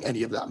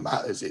that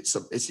matters.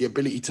 It's the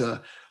ability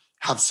to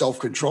have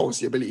self-control. It's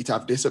the ability to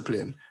have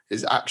discipline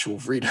is actual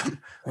freedom.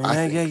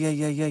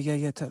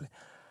 Yeah, totally.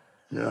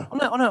 Yeah.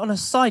 On a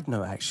side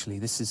note, actually,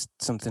 this is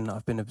something that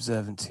I've been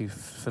observant to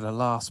for the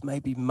last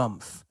maybe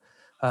month.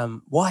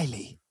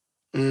 Wiley.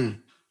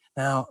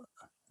 Now,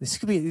 this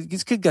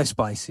could go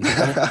spicy.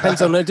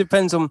 It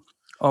depends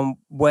on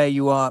where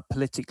you are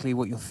politically,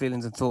 what your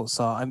feelings and thoughts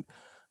are.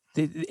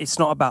 It's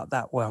not about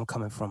that where I'm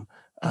coming from,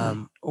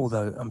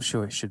 although I'm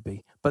sure it should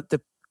be. But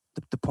the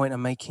point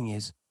I'm making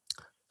is,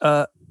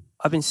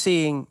 I've been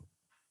seeing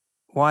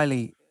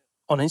Wiley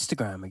on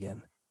Instagram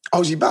again. Oh,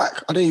 is he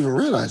back? I didn't even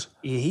realize.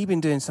 Yeah, he'd been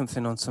doing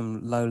something on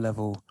some low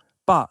level,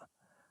 but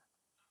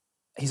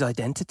his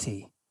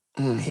identity,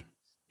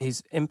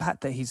 his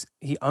impact that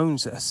he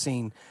owns a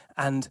scene,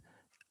 and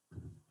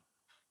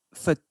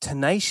for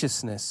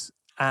tenaciousness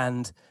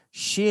and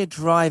sheer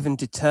drive and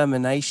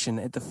determination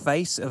at the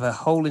face of a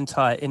whole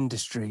entire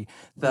industry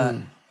that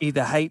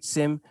either hates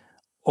him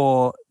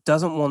or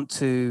doesn't want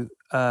to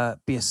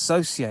be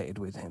associated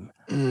with him.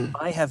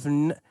 I have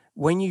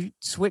when you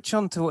switch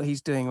on to what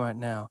he's doing right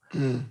now,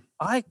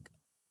 I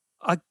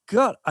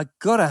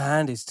gotta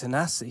hand his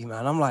tenacity,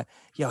 man. I'm like,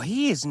 yo,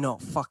 he is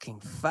not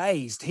fucking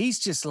phased. He's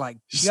just like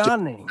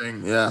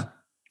gunning. Yeah.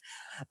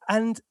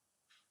 And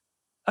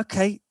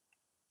okay,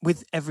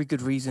 with every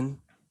good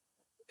reason,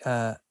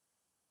 the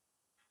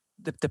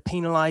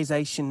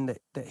penalization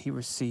that he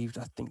received,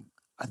 I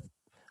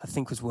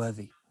think was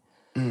worthy.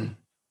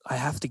 I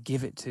have to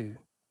give it to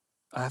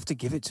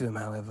him,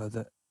 however,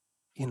 that,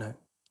 you know,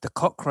 the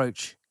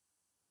cockroach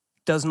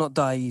does not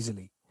die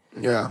easily.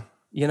 Yeah.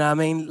 You know what I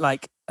mean?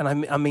 Like, and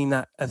I mean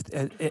that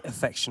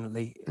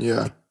affectionately.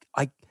 Yeah.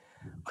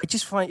 I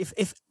just find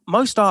if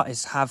most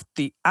artists have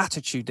the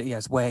attitude that he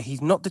has, where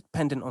he's not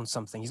dependent on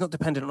something, he's not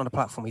dependent on a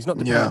platform, he's not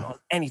dependent on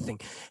anything.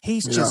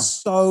 He's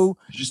just so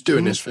he's just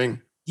doing his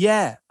thing.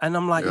 Yeah. And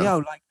I'm like, yo,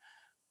 like,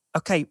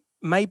 okay,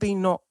 maybe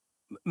not,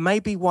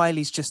 maybe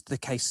Wiley's just the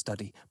case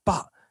study,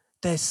 but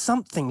there's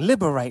something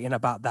liberating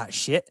about that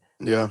shit.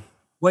 Yeah.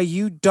 Where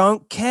you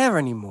don't care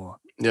anymore.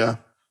 Yeah.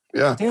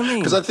 Yeah. Do you know what I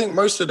mean? Because I think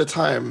most of the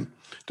time,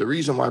 the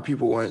reason why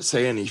people won't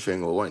say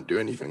anything or won't do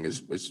anything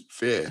is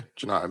fear. Do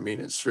you know what I mean?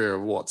 It's fear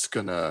of what's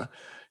gonna,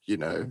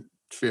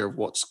 fear of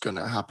what's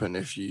gonna happen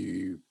if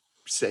you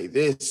say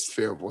this,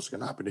 fear of what's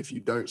gonna happen if you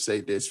don't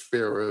say this,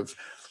 fear of,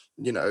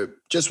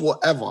 just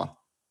whatever.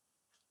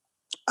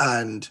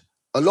 And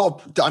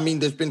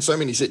there's been so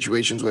many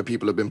situations where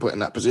people have been put in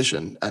that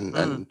position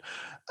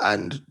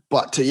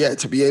but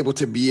to be able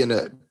to be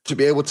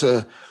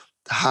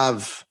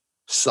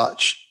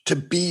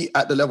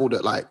at the level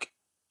that like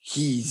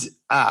he's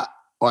at,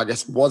 or I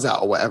guess was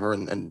at or whatever,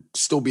 and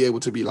still be able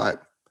to be like,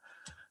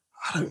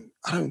 I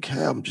don't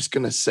care. I'm just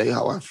going to say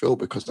how I feel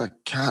because I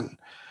can.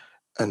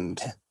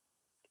 And,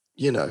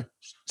 there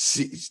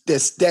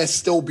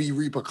still be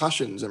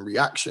repercussions and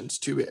reactions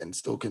to it and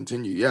still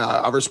continue. Yeah,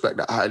 I respect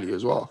that highly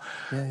as well.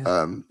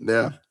 Yeah,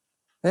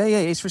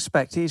 it's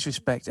respect. It is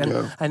respect.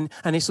 And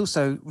it's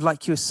also,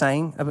 like you were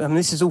saying, I mean,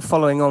 this is all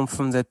following on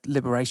from the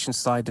liberation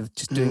side of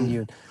just doing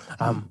you.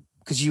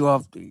 Because you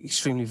are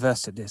extremely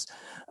versed at this.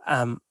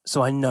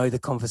 So I know the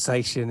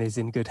conversation is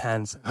in good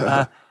hands.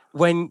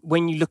 When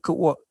you look at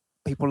what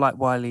people like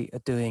Wiley are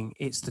doing,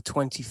 it's the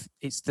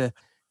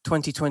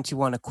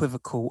 2021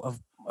 equivocal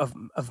of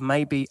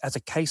maybe as a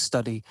case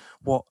study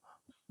what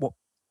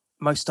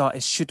most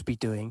artists should be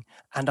doing.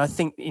 And I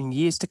think in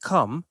years to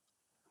come,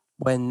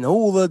 when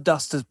all the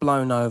dust has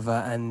blown over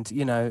and,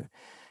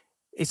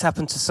 it's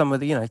happened to some of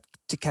the,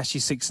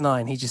 Tekashi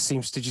 6ix9ine, he just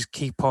seems to just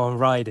keep on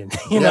riding,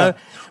 you know?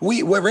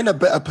 We're in a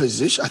better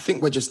position. I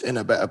think we're just in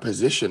a better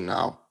position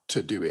now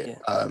to do it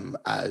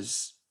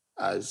as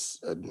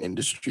an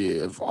industry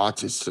of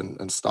artists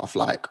and stuff.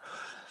 Like,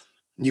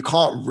 you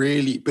can't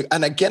really,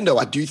 and again, though,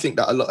 I do think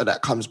that a lot of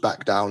that comes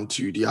back down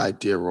to the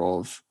idea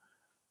of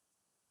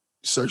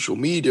social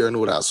media and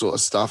all that sort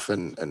of stuff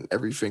and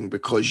everything,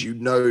 because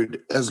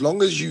as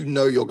long as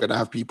you're going to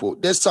have people,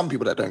 there's some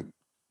people that don't,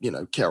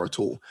 care at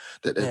all,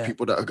 that there's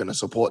people that are going to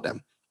support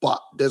them.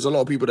 But there's a lot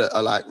of people that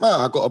are like,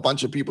 man, I got a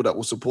bunch of people that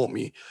will support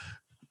me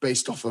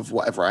based off of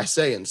whatever I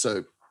say. And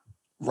so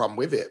run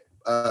with it.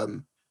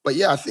 But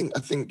yeah, I think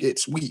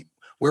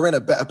we're in a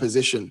better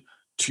position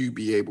to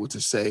be able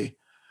to say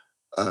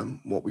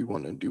what we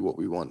want and do what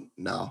we want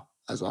now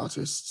as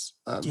artists.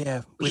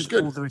 Which is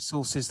good. All the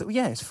resources that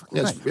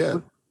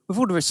with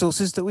all the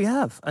resources that we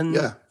have. And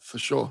yeah, for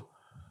sure.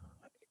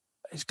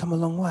 It's come a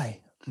long way.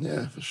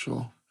 Yeah, for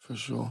sure.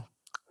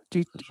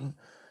 The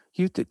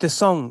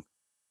song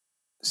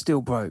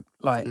Still Broke,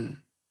 like,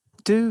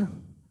 do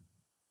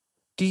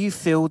you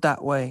feel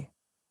that way?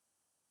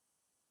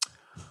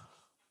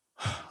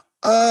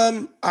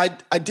 I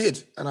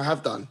did, and I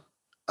have done.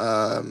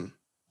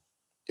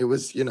 It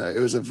was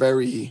a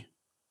very,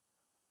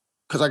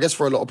 because I guess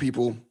for a lot of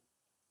people,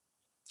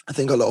 I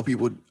think a lot of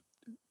people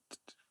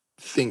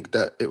think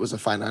that it was a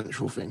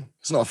financial thing.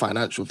 It's not a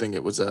financial thing.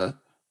 It was an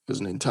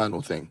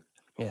internal thing.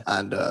 Yeah.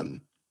 And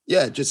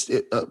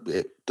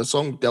the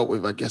song dealt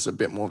with, I guess, a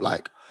bit more of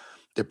like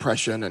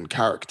depression and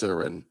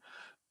character and,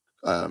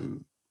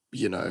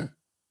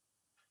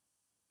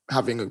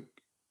 having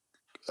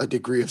a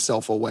degree of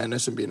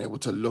self-awareness and being able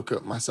to look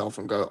at myself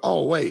and go,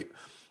 oh, wait,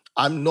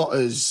 I'm not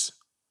as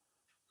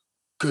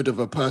good of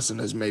a person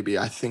as maybe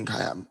I think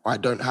I am. I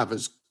don't have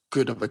as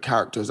good of a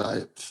character as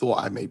I thought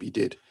I maybe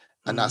did.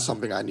 And that's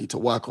something I need to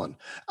work on.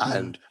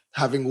 And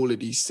having all of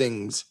these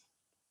things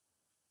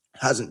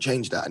hasn't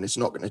changed that, and it's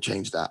not going to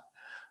change that.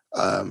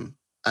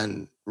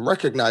 And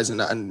recognizing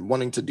that and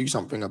wanting to do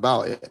something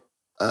about it.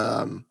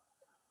 I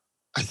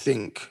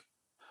think,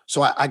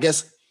 so I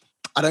guess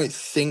I don't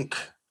think,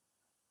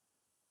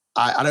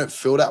 I don't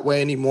feel that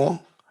way anymore,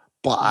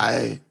 but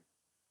I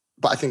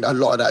think a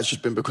lot of that has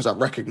just been because I've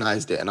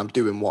recognized it and I'm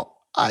doing what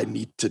I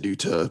need to do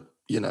to,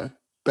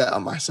 better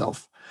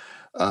myself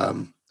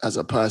as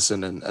a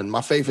person. And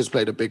my faith has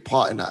played a big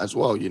part in that as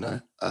well,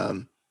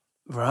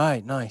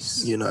 Right,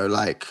 nice.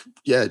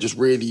 Just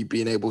really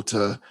being able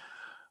to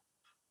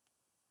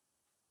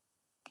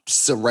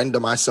surrender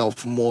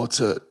myself more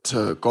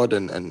to God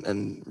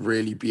and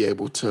really be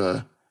able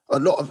to, a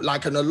lot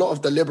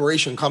of the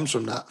liberation comes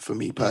from that for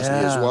me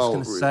personally as well. I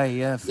was gonna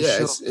say, for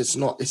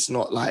sure. It's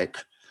not like,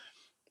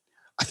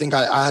 I think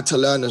I had to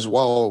learn as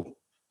well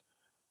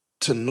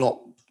to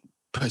not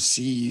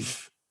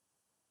perceive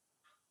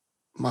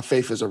my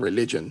faith as a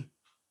religion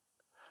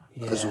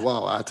as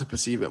well. I had to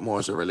perceive it more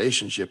as a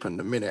relationship. And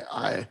the minute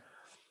I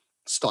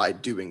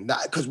started doing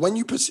that, because when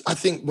you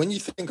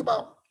think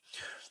about,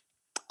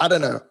 I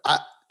don't know,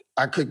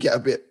 I could get a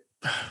bit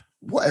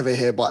whatever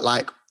here, but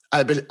like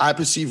I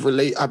perceive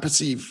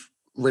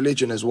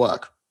religion as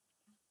work.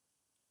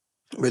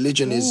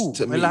 Religion is,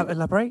 to me,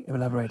 elaborate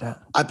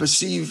that. I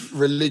perceive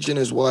religion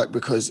as work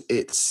because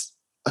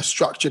a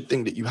structured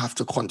thing that you have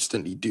to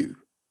constantly do.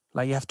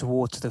 Like you have to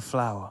water the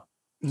flower.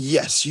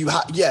 Yes, you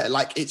have. Yeah,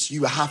 like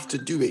you have to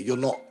do it. You're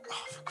not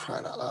for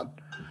crying out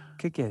loud.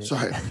 Could get it.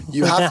 Sorry,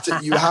 you have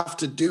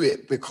to do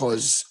it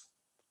because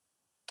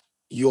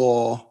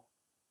you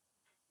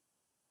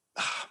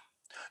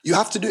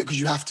have to do it because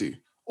you have to,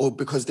 or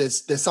because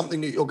there's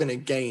something that you're going to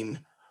gain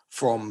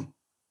from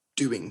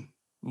doing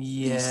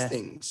these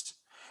things,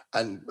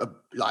 and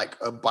like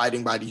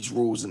abiding by these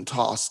rules and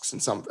tasks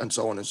and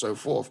so on and so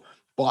forth.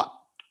 But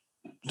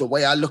the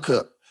way I look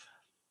at,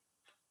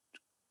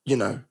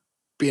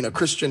 being a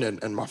Christian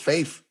and my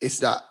faith is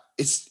that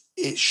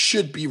it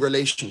should be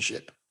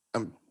relationship,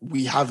 and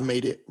we have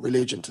made it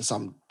religion to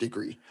some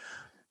degree.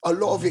 A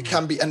lot of it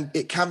can be, and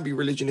it can be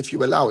religion if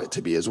you allow it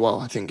to be as well.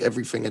 I think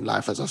everything in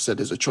life, as I've said,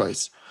 is a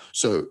choice.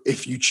 So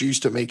if you choose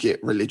to make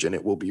it religion,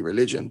 it will be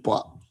religion.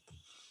 But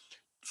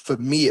for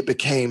me, it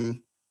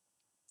became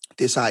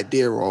this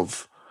idea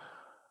of,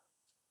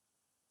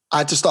 I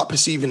had to start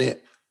perceiving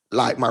it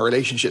like my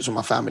relationships with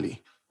my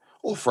family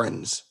or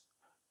friends.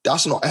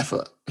 That's not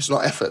effort. It's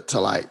not effort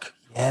to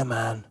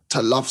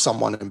to love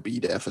someone and be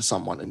there for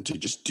someone and to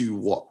just do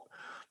what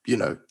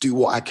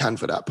I can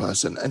for that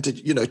person, and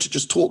to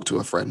just talk to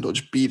a friend or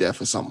just be there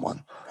for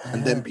someone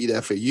and then be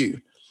there for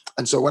you.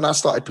 And so when I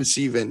started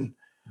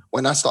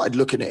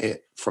looking at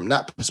it from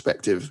that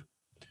perspective,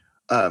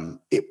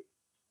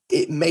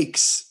 it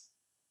makes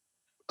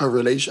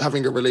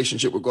having a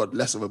relationship with God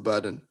less of a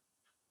burden.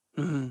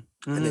 And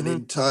then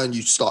in turn,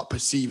 you start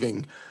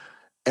perceiving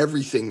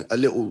everything a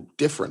little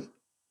different,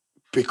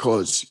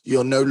 because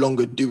you're no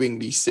longer doing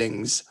these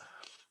things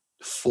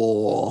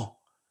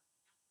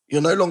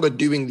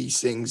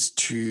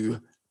to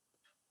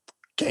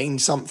gain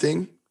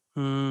something.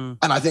 And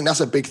I think that's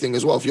a big thing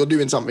as well. If you're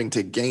doing something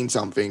to gain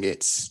something,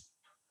 it's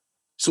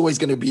always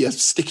going to be a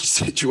sticky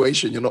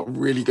situation. You're not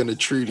really going to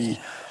truly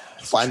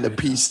find the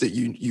peace that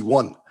you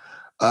want.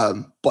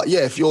 But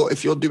yeah, if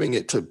you're doing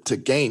it to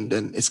gain,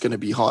 then it's going to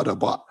be harder.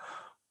 But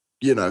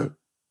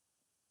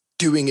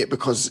doing it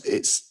because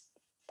it's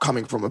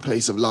coming from a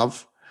place of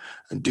love,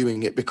 and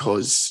doing it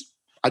because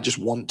I just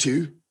want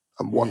to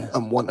and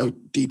want a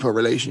deeper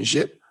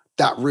relationship,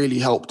 that really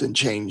helped and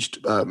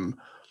changed.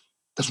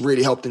 That's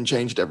really helped and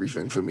changed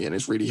everything for me, and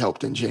it's really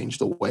helped and changed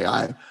the way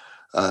I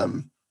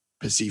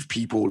perceive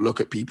people, look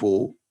at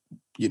people,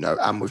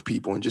 and with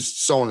people, and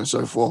just so on and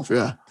so forth.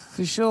 Yeah,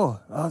 for sure.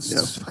 Oh,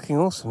 it's fucking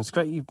awesome. It's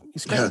great.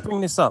 It's great you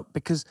bring this up,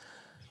 because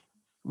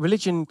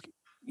religion,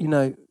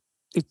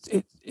 it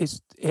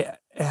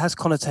has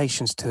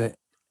connotations to it,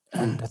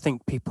 and I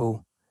think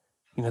people,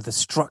 the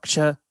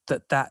structure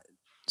that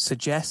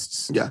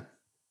suggests. Yeah,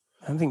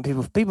 I think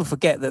people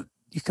forget that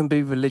you can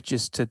be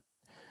religious to,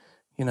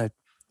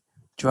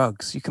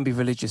 drugs. You can be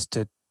religious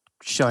to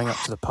showing up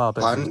to the pub.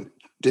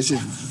 This is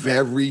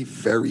very,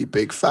 very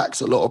big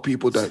facts. A lot of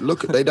people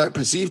they don't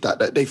perceive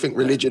that they think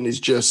religion is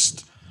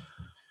just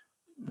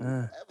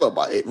whatever,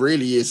 but it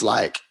really is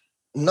like,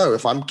 no,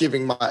 if I'm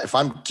giving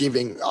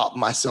up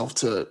myself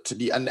to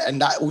the,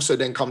 and that also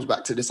then comes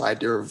back to this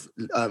idea of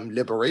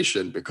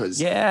liberation,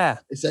 because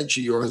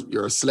essentially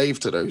you're a slave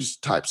to those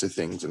types of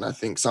things. And I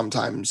think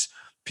sometimes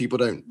people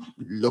don't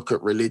look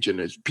at religion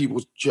as,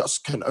 people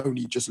can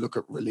only look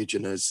at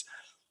religion as,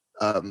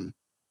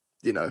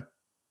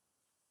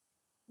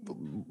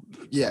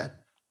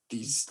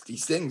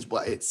 these things,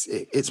 but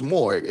it's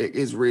more. It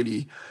is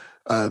really,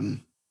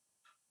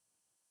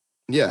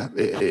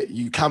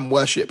 you can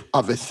worship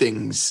other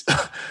things.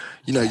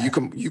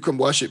 You can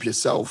worship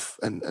yourself,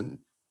 and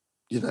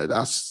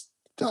that's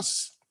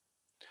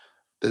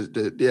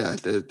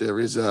there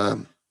is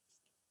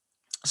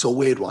it's a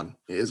weird one.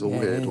 It is a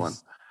weird one.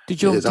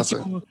 Did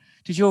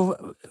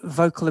your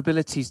vocal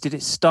abilities, did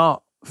it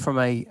start from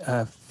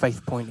a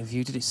faith point of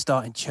view? Did it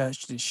start in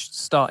church? Did it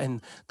start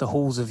in the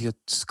halls of your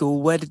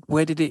school? Where did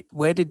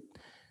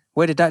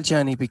that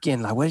journey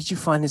begin? Like, where did you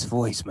find this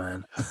voice,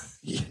 man?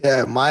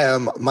 Yeah,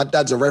 my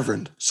dad's a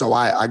reverend, so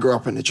I grew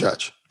up in the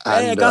church.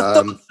 And,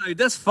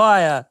 that's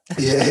fire.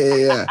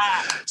 Yeah.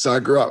 So I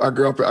grew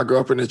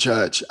up in the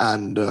church,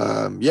 and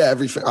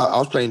everything. I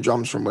was playing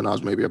drums from when I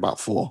was maybe about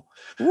 4.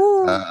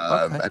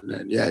 And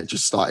then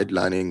just started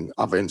learning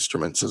other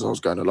instruments as I was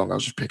going along. I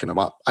was just picking them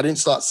up. I didn't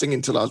start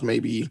singing till I was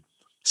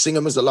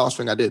singing was the last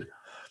thing I did.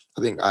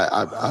 I think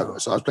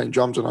so I was playing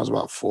drums when I was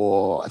about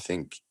 4. I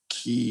think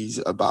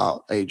keys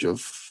about age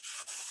of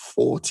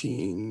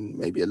 14,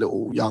 maybe a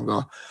little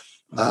younger.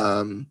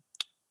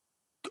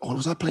 Or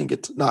was I playing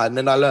guitar? No, and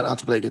then I learned how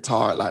to play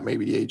guitar at like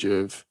maybe the age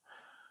of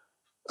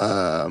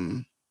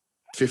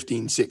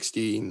 15,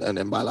 16, and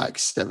then by like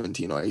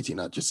 17 or 18,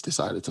 I just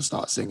decided to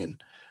start singing.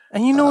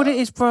 And you know what it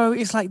is, bro?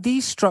 It's like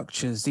these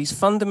structures, these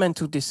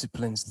fundamental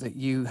disciplines that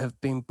you have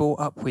been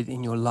brought up with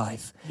in your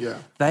life,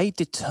 they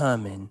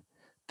determine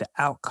the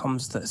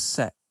outcomes that are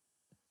set.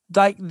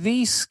 Like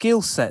these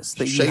skill sets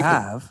that you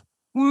have,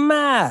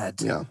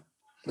 mad. Yeah.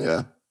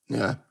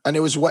 And it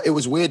was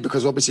weird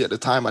because obviously at the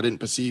time I didn't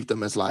perceive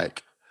them as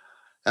like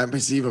and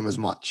perceive them as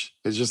much.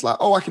 It's just like,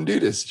 oh, I can do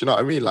this. Do you know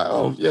what I mean? Like,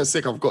 oh yeah,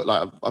 sick.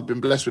 I've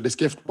been blessed with this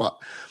gift, but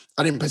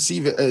I didn't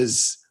perceive it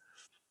as,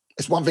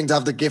 it's one thing to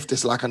have the gift.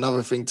 It's like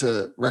another thing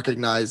to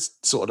recognize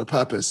sort of the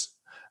purpose.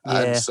 Yeah.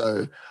 And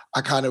so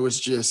I kind of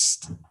was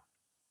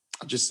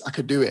I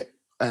could do it.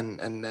 And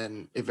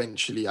then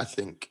eventually I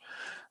think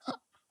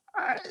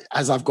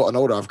as I've gotten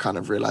older, I've kind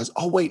of realized,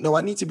 oh wait, no,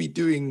 I need to be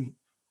doing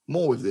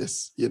more with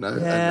this, you know?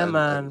 Yeah,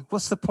 man.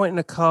 What's the point in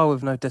a car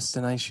with no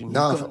destination?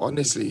 No,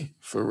 honestly,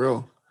 for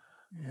real.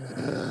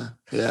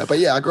 Yeah. But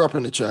yeah, I grew up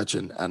in the church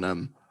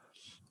and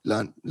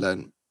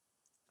learned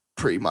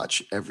pretty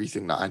much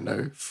everything that I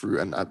know through,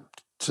 and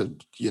to,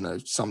 you know,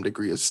 some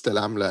degree, I still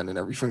am learning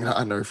everything that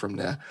I know from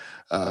there.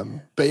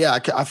 But yeah,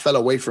 I fell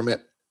away from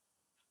it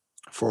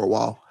for a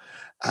while,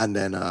 and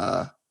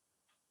then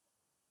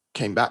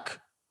came back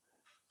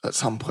at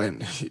some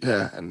point.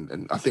 Yeah,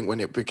 and I think when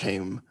it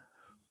became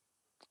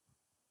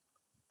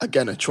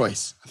again a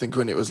choice, I think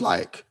when it was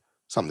like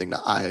something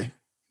that I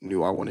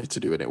knew I wanted to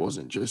do, and it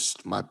wasn't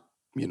just my,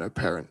 you know,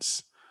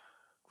 parents.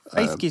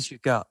 Faith gives you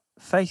gut.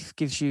 Faith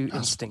gives you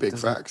That's instinct. big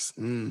facts.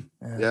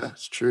 Yeah,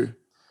 it's true.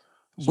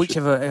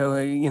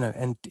 Whichever, you know,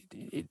 and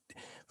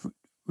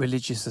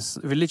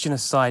religion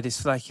aside,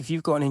 it's like if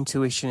you've got an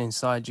intuition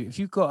inside you, if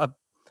you've got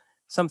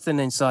something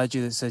inside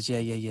you that says,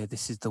 yeah,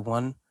 this is the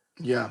one.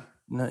 Yeah.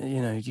 No,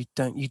 you know, you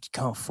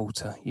can't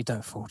falter. You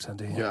don't falter,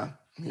 do you?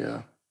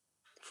 Yeah,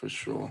 for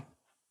sure.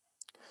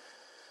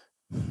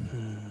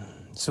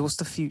 So what's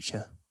the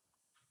future?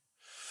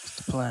 What's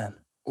the plan?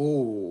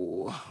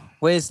 Oh,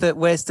 where's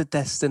the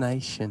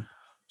destination?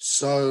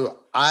 So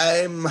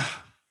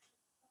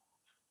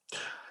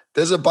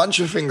there's a bunch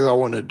of things I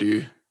want to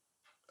do.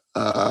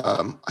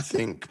 I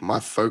think my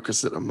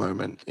focus at the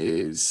moment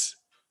is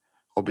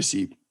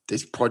obviously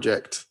this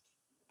project,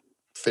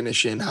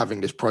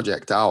 having this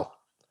project out.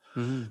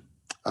 But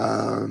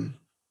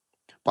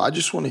I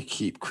just want to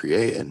keep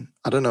creating.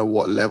 I don't know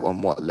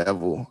on what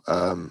level,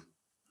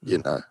 you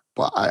know,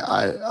 but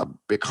I've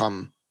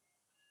become,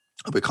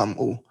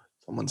 oh,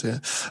 someone's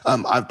here.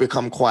 I've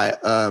become quite,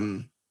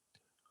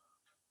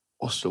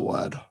 what's the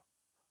word?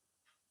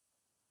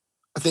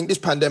 I think this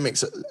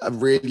pandemic's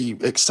really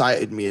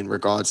excited me in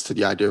regards to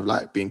the idea of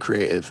like being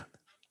creative.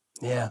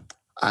 Yeah.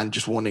 And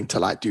just wanting to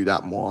like do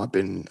that more. I've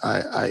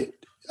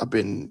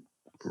been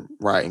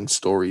writing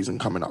stories and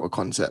coming up with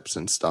concepts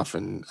and stuff.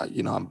 And,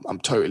 you know, I'm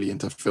totally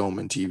into film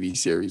and TV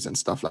series and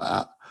stuff like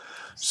that.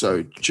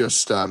 So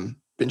just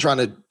been trying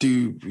to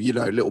do, you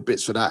know, little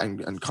bits for that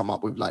and come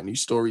up with like new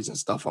stories and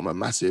stuff. I'm a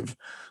massive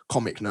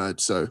comic nerd.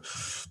 So,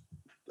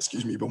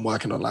 excuse me, been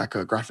working on like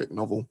a graphic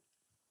novel.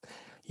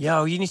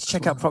 Yo, you need to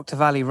check out Proctor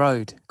Valley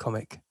Road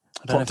comic.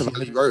 Proctor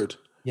Valley Road?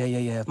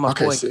 Yeah.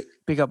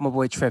 Big up my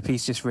boy Trev.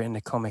 He's just written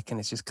a comic and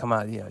it's just come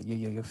out. Yeah,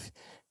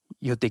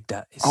 you'll dig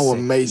that. It's sick.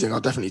 Amazing.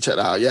 I'll definitely check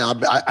that out. Yeah,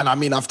 I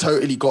mean, I've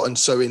totally gotten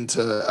so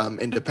into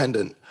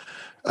independent,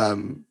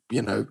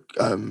 you know,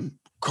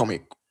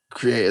 comic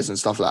creators and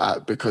stuff like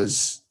that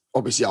because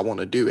obviously I want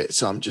to do it.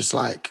 So I'm just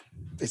like,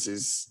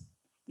 it's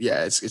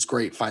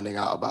great finding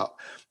out about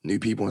new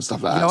people and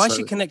stuff like that. I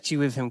should connect you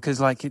with him because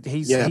like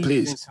he's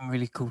doing some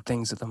really cool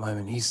things at the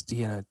moment. He's,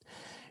 you know,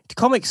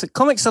 comics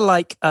are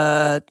like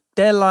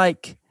they're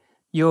like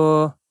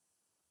your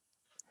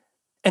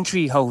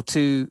entry hole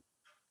to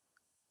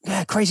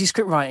crazy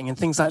script writing and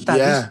things like that.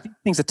 Yeah. These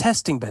things are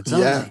testing beds,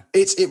 aren't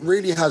they? It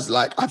really has,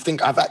 like, I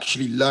think I've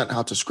actually learned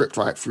how to script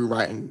write through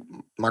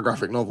writing my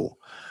graphic novel.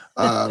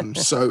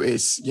 So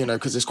it's, you know,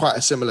 because it's quite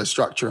a similar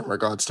structure in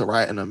regards to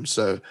writing them.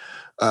 So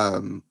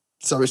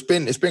it's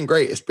been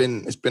great. It's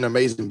been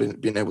amazing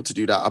being able to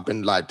do that. I've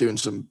been like doing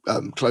some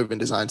clothing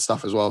design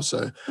stuff as well.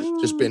 So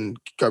just been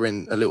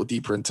going a little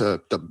deeper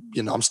into the,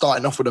 you know, I'm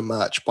starting off with the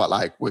merch, but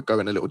like we're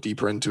going a little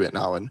deeper into it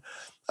now. And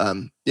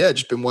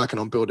just been working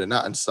on building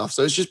that and stuff.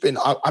 So it's just been,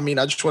 I mean,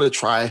 I just want to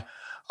try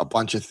a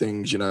bunch of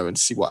things, you know, and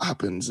see what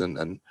happens.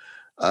 And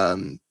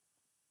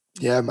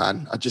yeah,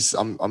 man,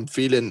 I'm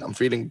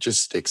feeling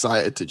just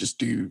excited to just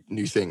do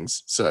new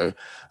things. So,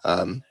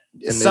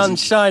 the sun's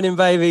shining,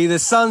 baby. The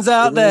sun's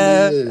out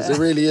there. It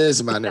really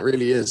is, man. It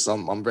really is.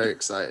 I'm very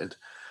excited.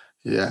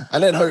 Yeah.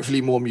 And then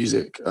hopefully more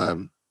music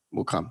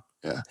will come.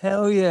 Yeah.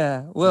 Hell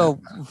yeah.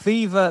 Well,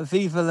 viva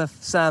la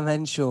Samm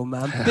Henshaw,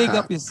 man. Big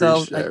up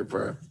yourself. Appreciate it,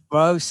 bro.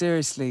 Bro,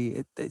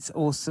 seriously, it's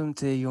awesome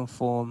to hear you on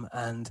form,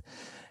 and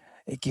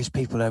it gives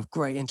people a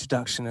great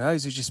introduction. And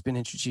those who've just been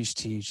introduced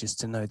to you, just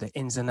to know the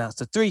ins and outs,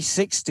 the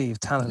 360 of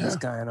talent that's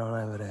going on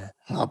over there.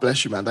 Oh,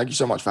 bless you, man. Thank you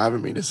so much for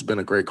having me. This has been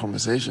a great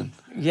conversation.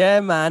 Yeah,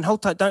 man.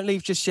 Hold tight. Don't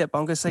leave just yet, but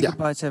I'm going to say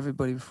goodbye to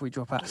everybody before we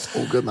drop out.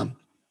 All good, man.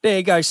 There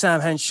you go,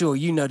 Samm Henshaw.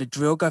 You know the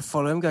drill. Go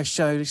follow him. Go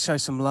show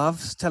some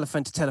love. Tell a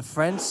friend to tell a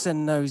friend.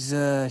 Send those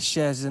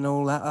shares and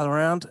all that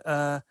around.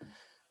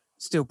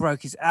 Still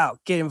Broke is out.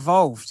 Get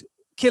involved.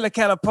 Killer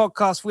Keller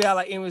podcast. We are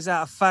like in was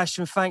out of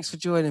fashion. Thanks for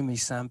joining me,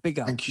 Sam. Big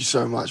up. Thank you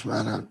so much,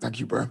 man. Thank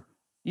you, bro.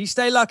 You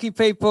stay lucky,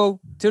 people.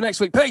 Till next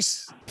week.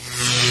 Peace.